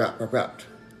keep it wrapped.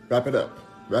 Wrap it up.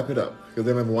 Because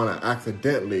they never want to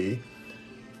accidentally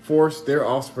force their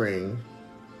offspring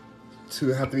to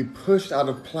have to be pushed out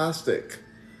of plastic.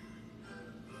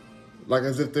 Like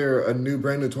as if they're a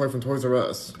brand new toy from Toys R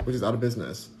Us, which is out of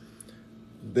business.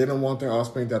 They don't want their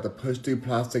offspring to have to push through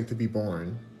plastic to be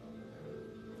born.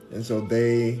 And so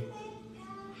they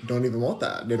don't even want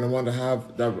that. They don't want to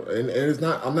have that. And it's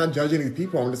not, I'm not judging these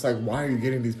people. I'm just like, why are you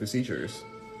getting these procedures?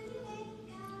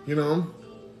 You know?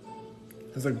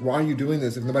 It's like, why are you doing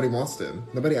this if nobody wants them?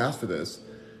 Nobody asked for this.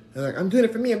 And like, I'm doing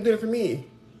it for me.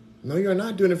 No, you're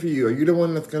not doing it for you. Are you the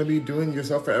one that's going to be doing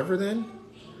yourself forever then?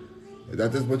 Is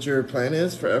that just what your plan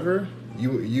is forever?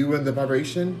 You and the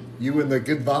vibration? You and the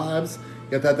good vibes?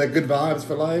 You have to have that good vibes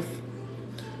for life?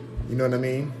 You know what I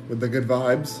mean? With the good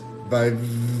vibes? Vibes.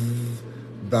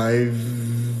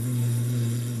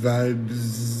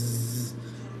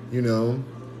 You know?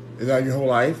 Is that your whole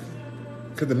life?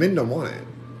 Because the men don't want it.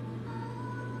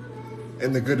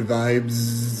 And the good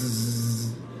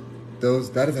vibes,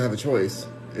 that doesn't have a choice.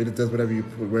 It does wherever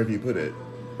you put it.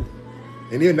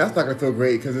 And even that's not going to feel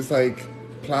great because it's like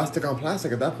plastic on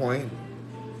plastic at that point.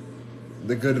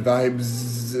 The good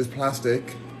vibes is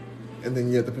plastic. And then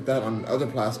you have to put that on other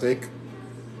plastic.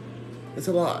 It's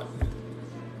a lot.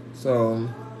 So,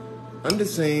 I'm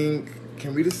just saying,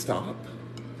 can we just stop?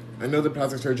 I know the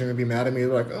plastic surgeon are going to be mad at me.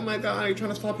 They're like, oh my God, you're trying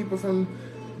to stop people from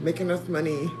making enough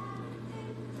money.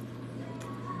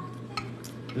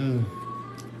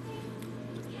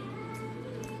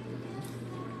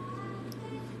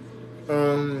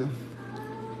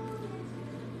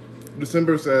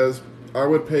 December says, I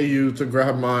would pay you to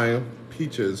grab my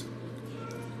peaches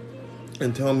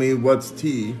and tell me what's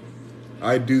tea.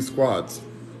 I do squats.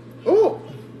 Oh!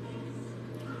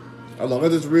 As long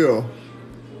as it's real.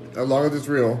 I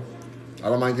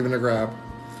don't mind giving it a grab.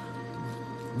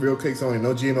 Real cakes only,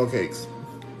 no GMO cakes.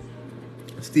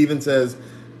 Steven says,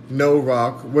 no,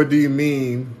 Rock, what do you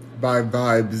mean by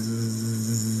vibes?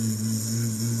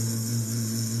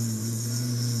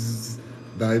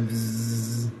 Vibes.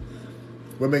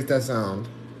 What makes that sound?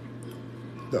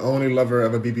 The only lover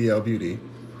of a BBL beauty.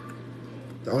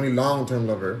 The only long-term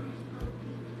lover.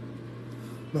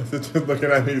 My sister's looking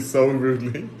at me so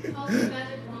rudely. Oh, the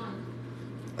magic wand.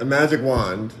 A magic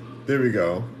wand. There we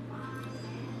go.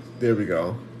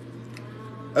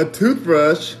 A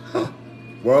toothbrush.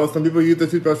 Well, some people use the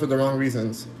toothbrush for the wrong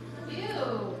reasons.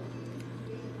 Ew.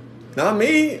 Not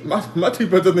me. My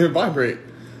toothbrush doesn't even vibrate.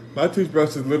 My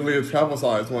toothbrush is literally a travel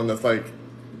size one that's like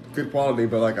good quality,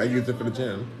 but like I use it for the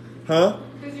gym. Huh?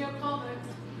 Because you have pelvic.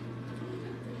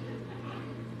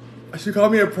 She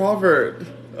called me a pervert.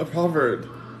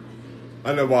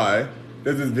 I know why.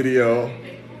 There's this video.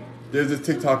 There's this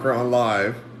TikToker on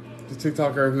live. This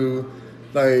TikToker who,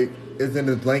 like, is in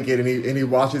his blanket and he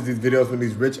watches these videos from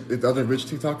these other rich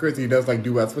TikTokers. And he does like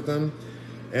duets with them,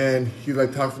 and he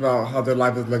like talks about how their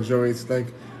life is luxurious.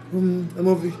 Like, I'm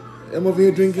over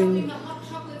here drinking. The hot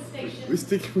chocolate station.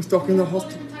 We're stalking the hot.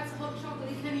 Different types of hot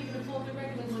chocolate. You can't even afford the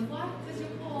regular one. Why? Because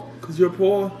you're poor. Because you're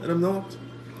poor and I'm not.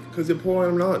 Because you're poor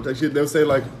and I'm not. Actually, they'll say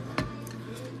like,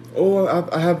 oh,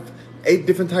 I have 8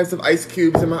 different types of ice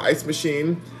cubes in my ice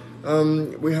machine.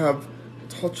 We have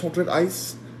hot chocolate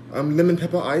ice, lemon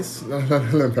pepper ice, not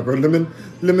lemon pepper,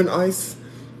 lemon ice,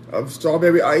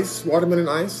 strawberry ice, watermelon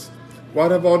ice. Why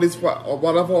do I have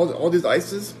all these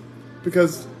ices?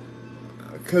 Because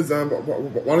why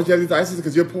don't you have these ices?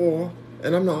 Because you're poor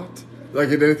and I'm not. Like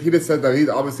he just said that he's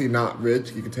obviously not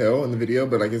rich. You can tell in the video,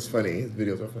 but like it's funny. His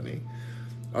videos are funny.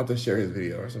 I'll have to share his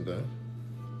video or something.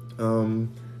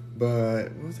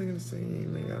 But what was I gonna say? Oh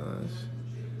my gosh,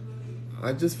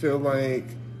 I just feel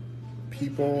like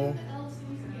people.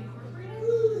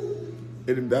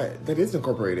 That is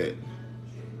incorporated.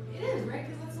 It is, right?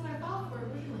 Because that's what I filed for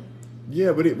originally.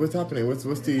 Yeah, but what's happening? What's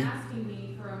the Asking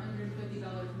me for $150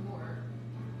 more.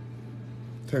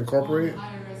 to incorporate? On the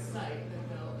IRS site that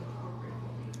they'll incorporate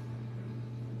for me.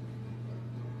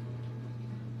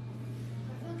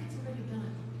 I feel like it's already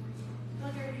done. I feel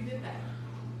like I already did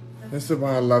that. This is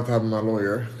why I love having my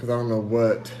lawyer, because I don't know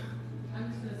what. I'm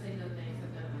just gonna say no thanks.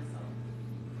 I've done it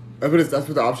myself. That's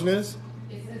what the option is?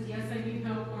 It says yes, I need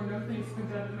help, or no thanks, I've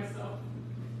done it myself.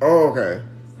 Oh, okay.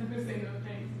 So I'm gonna say no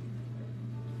thanks.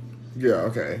 Yeah,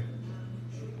 okay.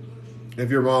 If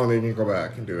you're wrong, then you can go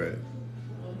back and do it.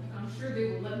 Well, I'm sure they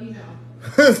will let me know.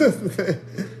 Dang,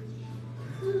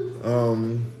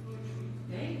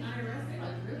 IRS, they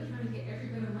like really trying to get every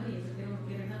bit of money if they don't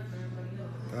get enough for everybody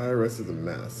else. IRS is a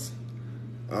mess.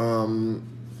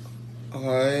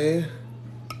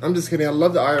 I'm just kidding. I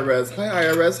love the IRS. Hi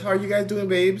IRS, how are you guys doing,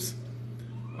 babes?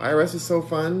 IRS is so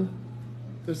fun.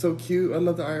 They're so cute. I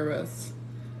love the IRS.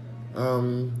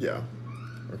 Yeah.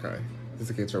 Okay. Just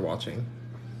in case you're watching.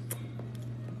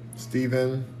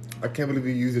 Steven, I can't believe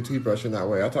you used a toothbrush in that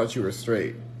way. I thought you were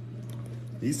straight.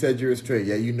 You said you were straight.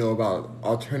 Yeah, you know about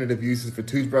alternative uses for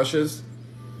toothbrushes.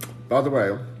 By the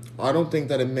way, I don't think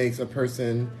that it makes a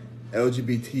person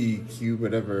LGBTQ,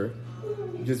 whatever,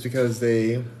 just because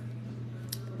they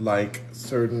like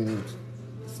certain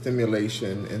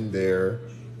stimulation in their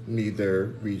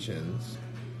neither regions.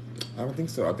 I don't think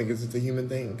so. I think it's just a human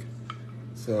thing.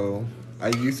 So I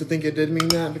used to think it did mean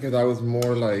that because I was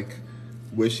more like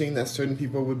wishing that certain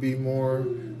people would be more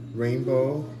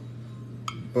rainbow.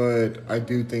 But I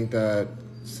do think that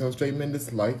some straight men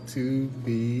just like to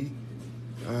be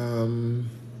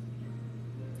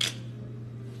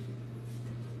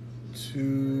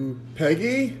to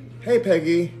Peggy. Hey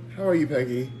Peggy, how are you,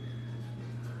 Peggy?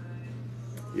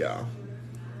 Yeah,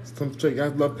 some straight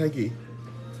guys love Peggy.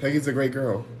 Peggy's a great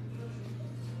girl.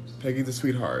 Peggy's a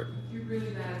sweetheart. You're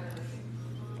really bad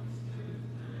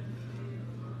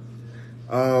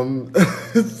at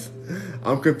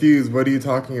I'm confused. What are you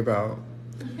talking about?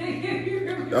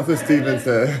 That's what Steven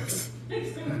says.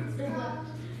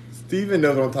 Steven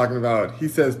knows what I'm talking about. He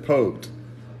says poked.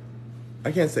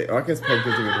 I can't say. Oh, I guess poked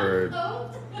is a good word.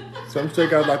 Some straight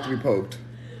guys like to be poked.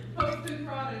 Poked and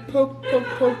prodded. Poke,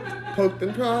 poked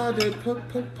and prodded.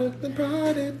 Poked and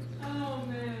prodded. Oh,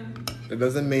 man. It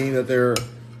doesn't mean that they're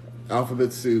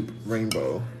alphabet soup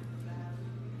rainbow.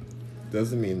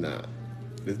 Doesn't mean that.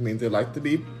 This means they like to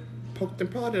be poked and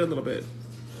prodded a little bit.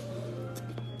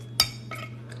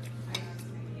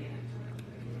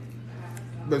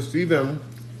 But Steven,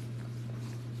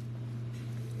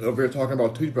 over here talking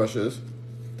about toothbrushes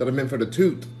that are meant for the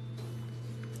tooth,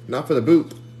 not for the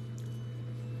boot.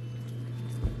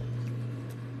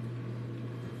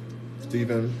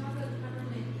 Steven.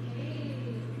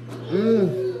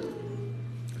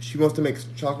 She wants to make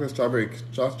chocolate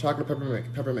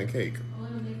peppermint cake.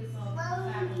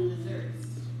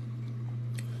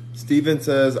 Steven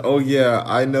says, oh yeah,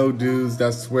 I know dudes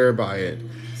that swear by it.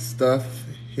 Stuff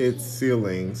hits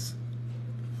ceilings.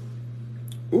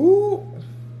 Ooh.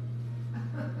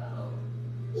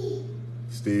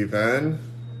 Steven.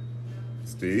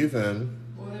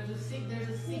 Well, there's a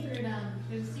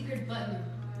secret button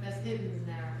that's hidden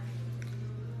there.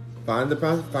 Find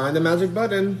the magic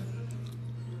button.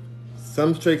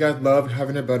 Some straight guys love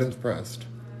having their buttons pressed.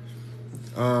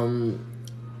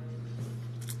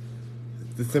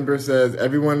 December says,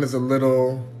 everyone is a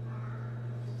little...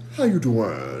 How you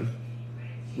doing?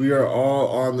 We are all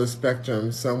on the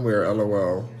spectrum somewhere,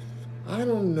 LOL. I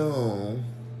don't know.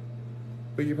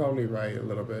 But you're probably right a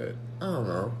little bit. I don't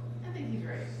know. I think he's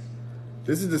right.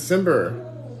 This is December.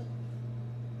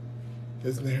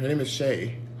 Her name is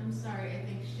Shay. I'm sorry, I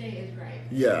think Shay is right.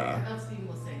 Yeah. I thought Steve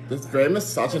was saying that. It's very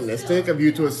misogynistic of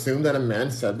you to assume that a man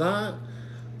said that.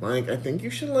 Like, I think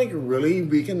you should, like, really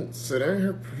reconsider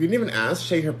her... You didn't even ask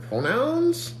Shay her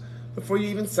pronouns before you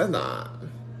even said that.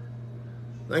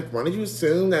 Like, why did you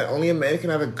assume that only a man can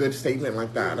have a good statement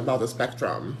like that about the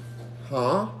spectrum?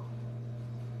 Huh?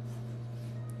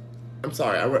 I'm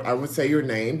sorry, I would say your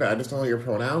name, but I just don't know your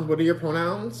pronouns. What are your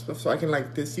pronouns? So I can,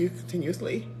 like, diss you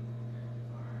continuously?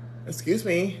 Excuse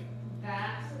me.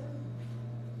 That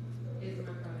is my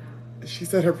pronoun. She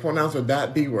said her pronouns are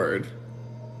that B word.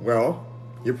 Well,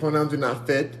 your pronouns do not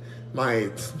fit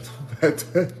my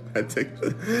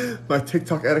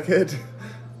TikTok etiquette,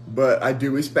 but I do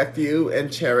respect you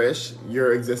and cherish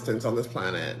your existence on this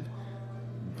planet.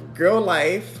 Girl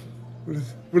life.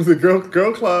 What is it? Girl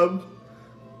club.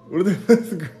 What is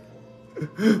it?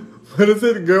 What is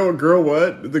it? Girl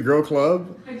what? The girl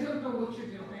club? I don't know what you're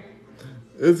doing.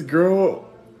 It's girl.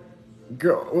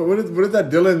 What is that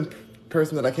Dylan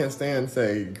person that I can't stand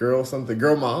say? Girl something.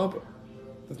 Girl mob?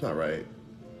 That's not right.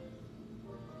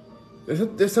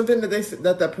 There's something that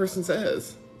that person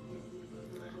says.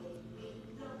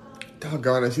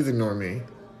 Doggone it, she's ignoring me.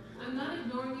 I'm not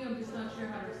ignoring you, I'm just not sure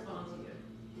how to respond to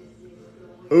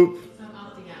you. Oop. So I'm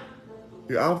opting out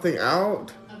You're opting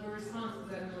out? of a response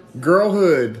that I know it's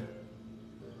Girlhood.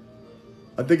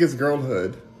 I think it's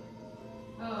girlhood.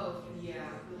 Oh, yeah,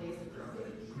 days of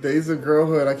girlhood. Days of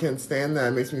girlhood. I can't stand that.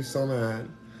 It makes me so mad.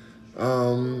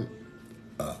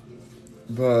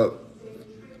 But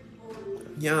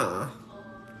yeah,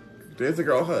 days of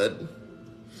girlhood.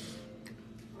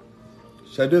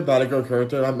 Should I do a bad girl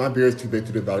character? My beard is too big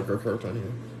to do a bad girl character on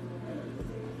here.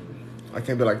 I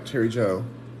can't be like Cherry Joe.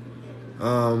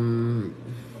 Oh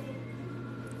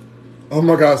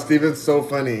my gosh, Steven's so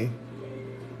funny.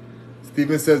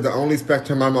 Steven says the only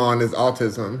spectrum I'm on is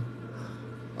autism.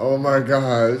 Oh my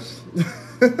gosh.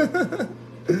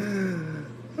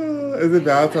 Is it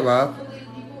bad to laugh?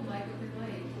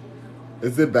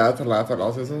 Is it bad to laugh at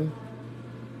autism?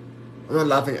 I'm not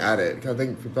laughing at it, because I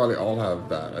think we probably all have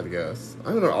that, I guess.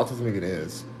 I don't know what autism even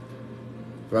is.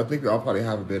 But I think we all probably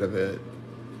have a bit of it.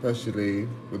 Especially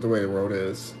with the way the world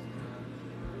is.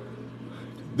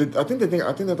 I think they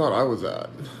thought I was that.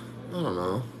 I don't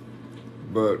know.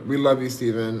 But we love you,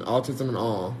 Steven. Autism and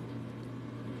all.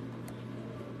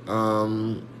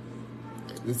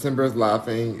 December is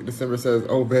laughing. December says,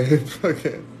 oh, babe.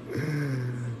 Okay.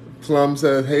 Plum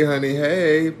says, hey, honey,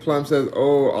 hey. Plum says,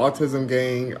 oh, autism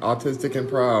gang, autistic and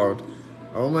proud.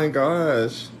 Oh, my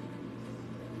gosh.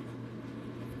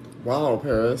 Wow,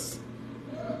 Paris.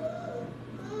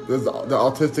 The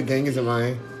autistic gang is in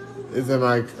my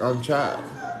chat.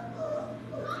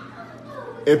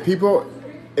 If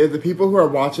the people who are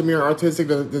watching me are autistic,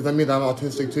 does that mean that I'm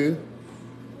autistic too?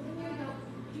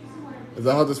 Is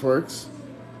that how this works?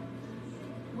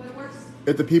 What works?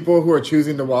 If the people who are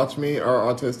choosing to watch me are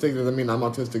autistic, does that mean I'm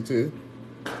autistic too?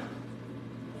 Well,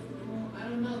 I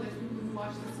don't know. There's people who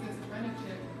watch the schizophrenic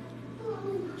chick.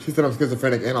 She said I'm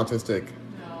schizophrenic and autistic.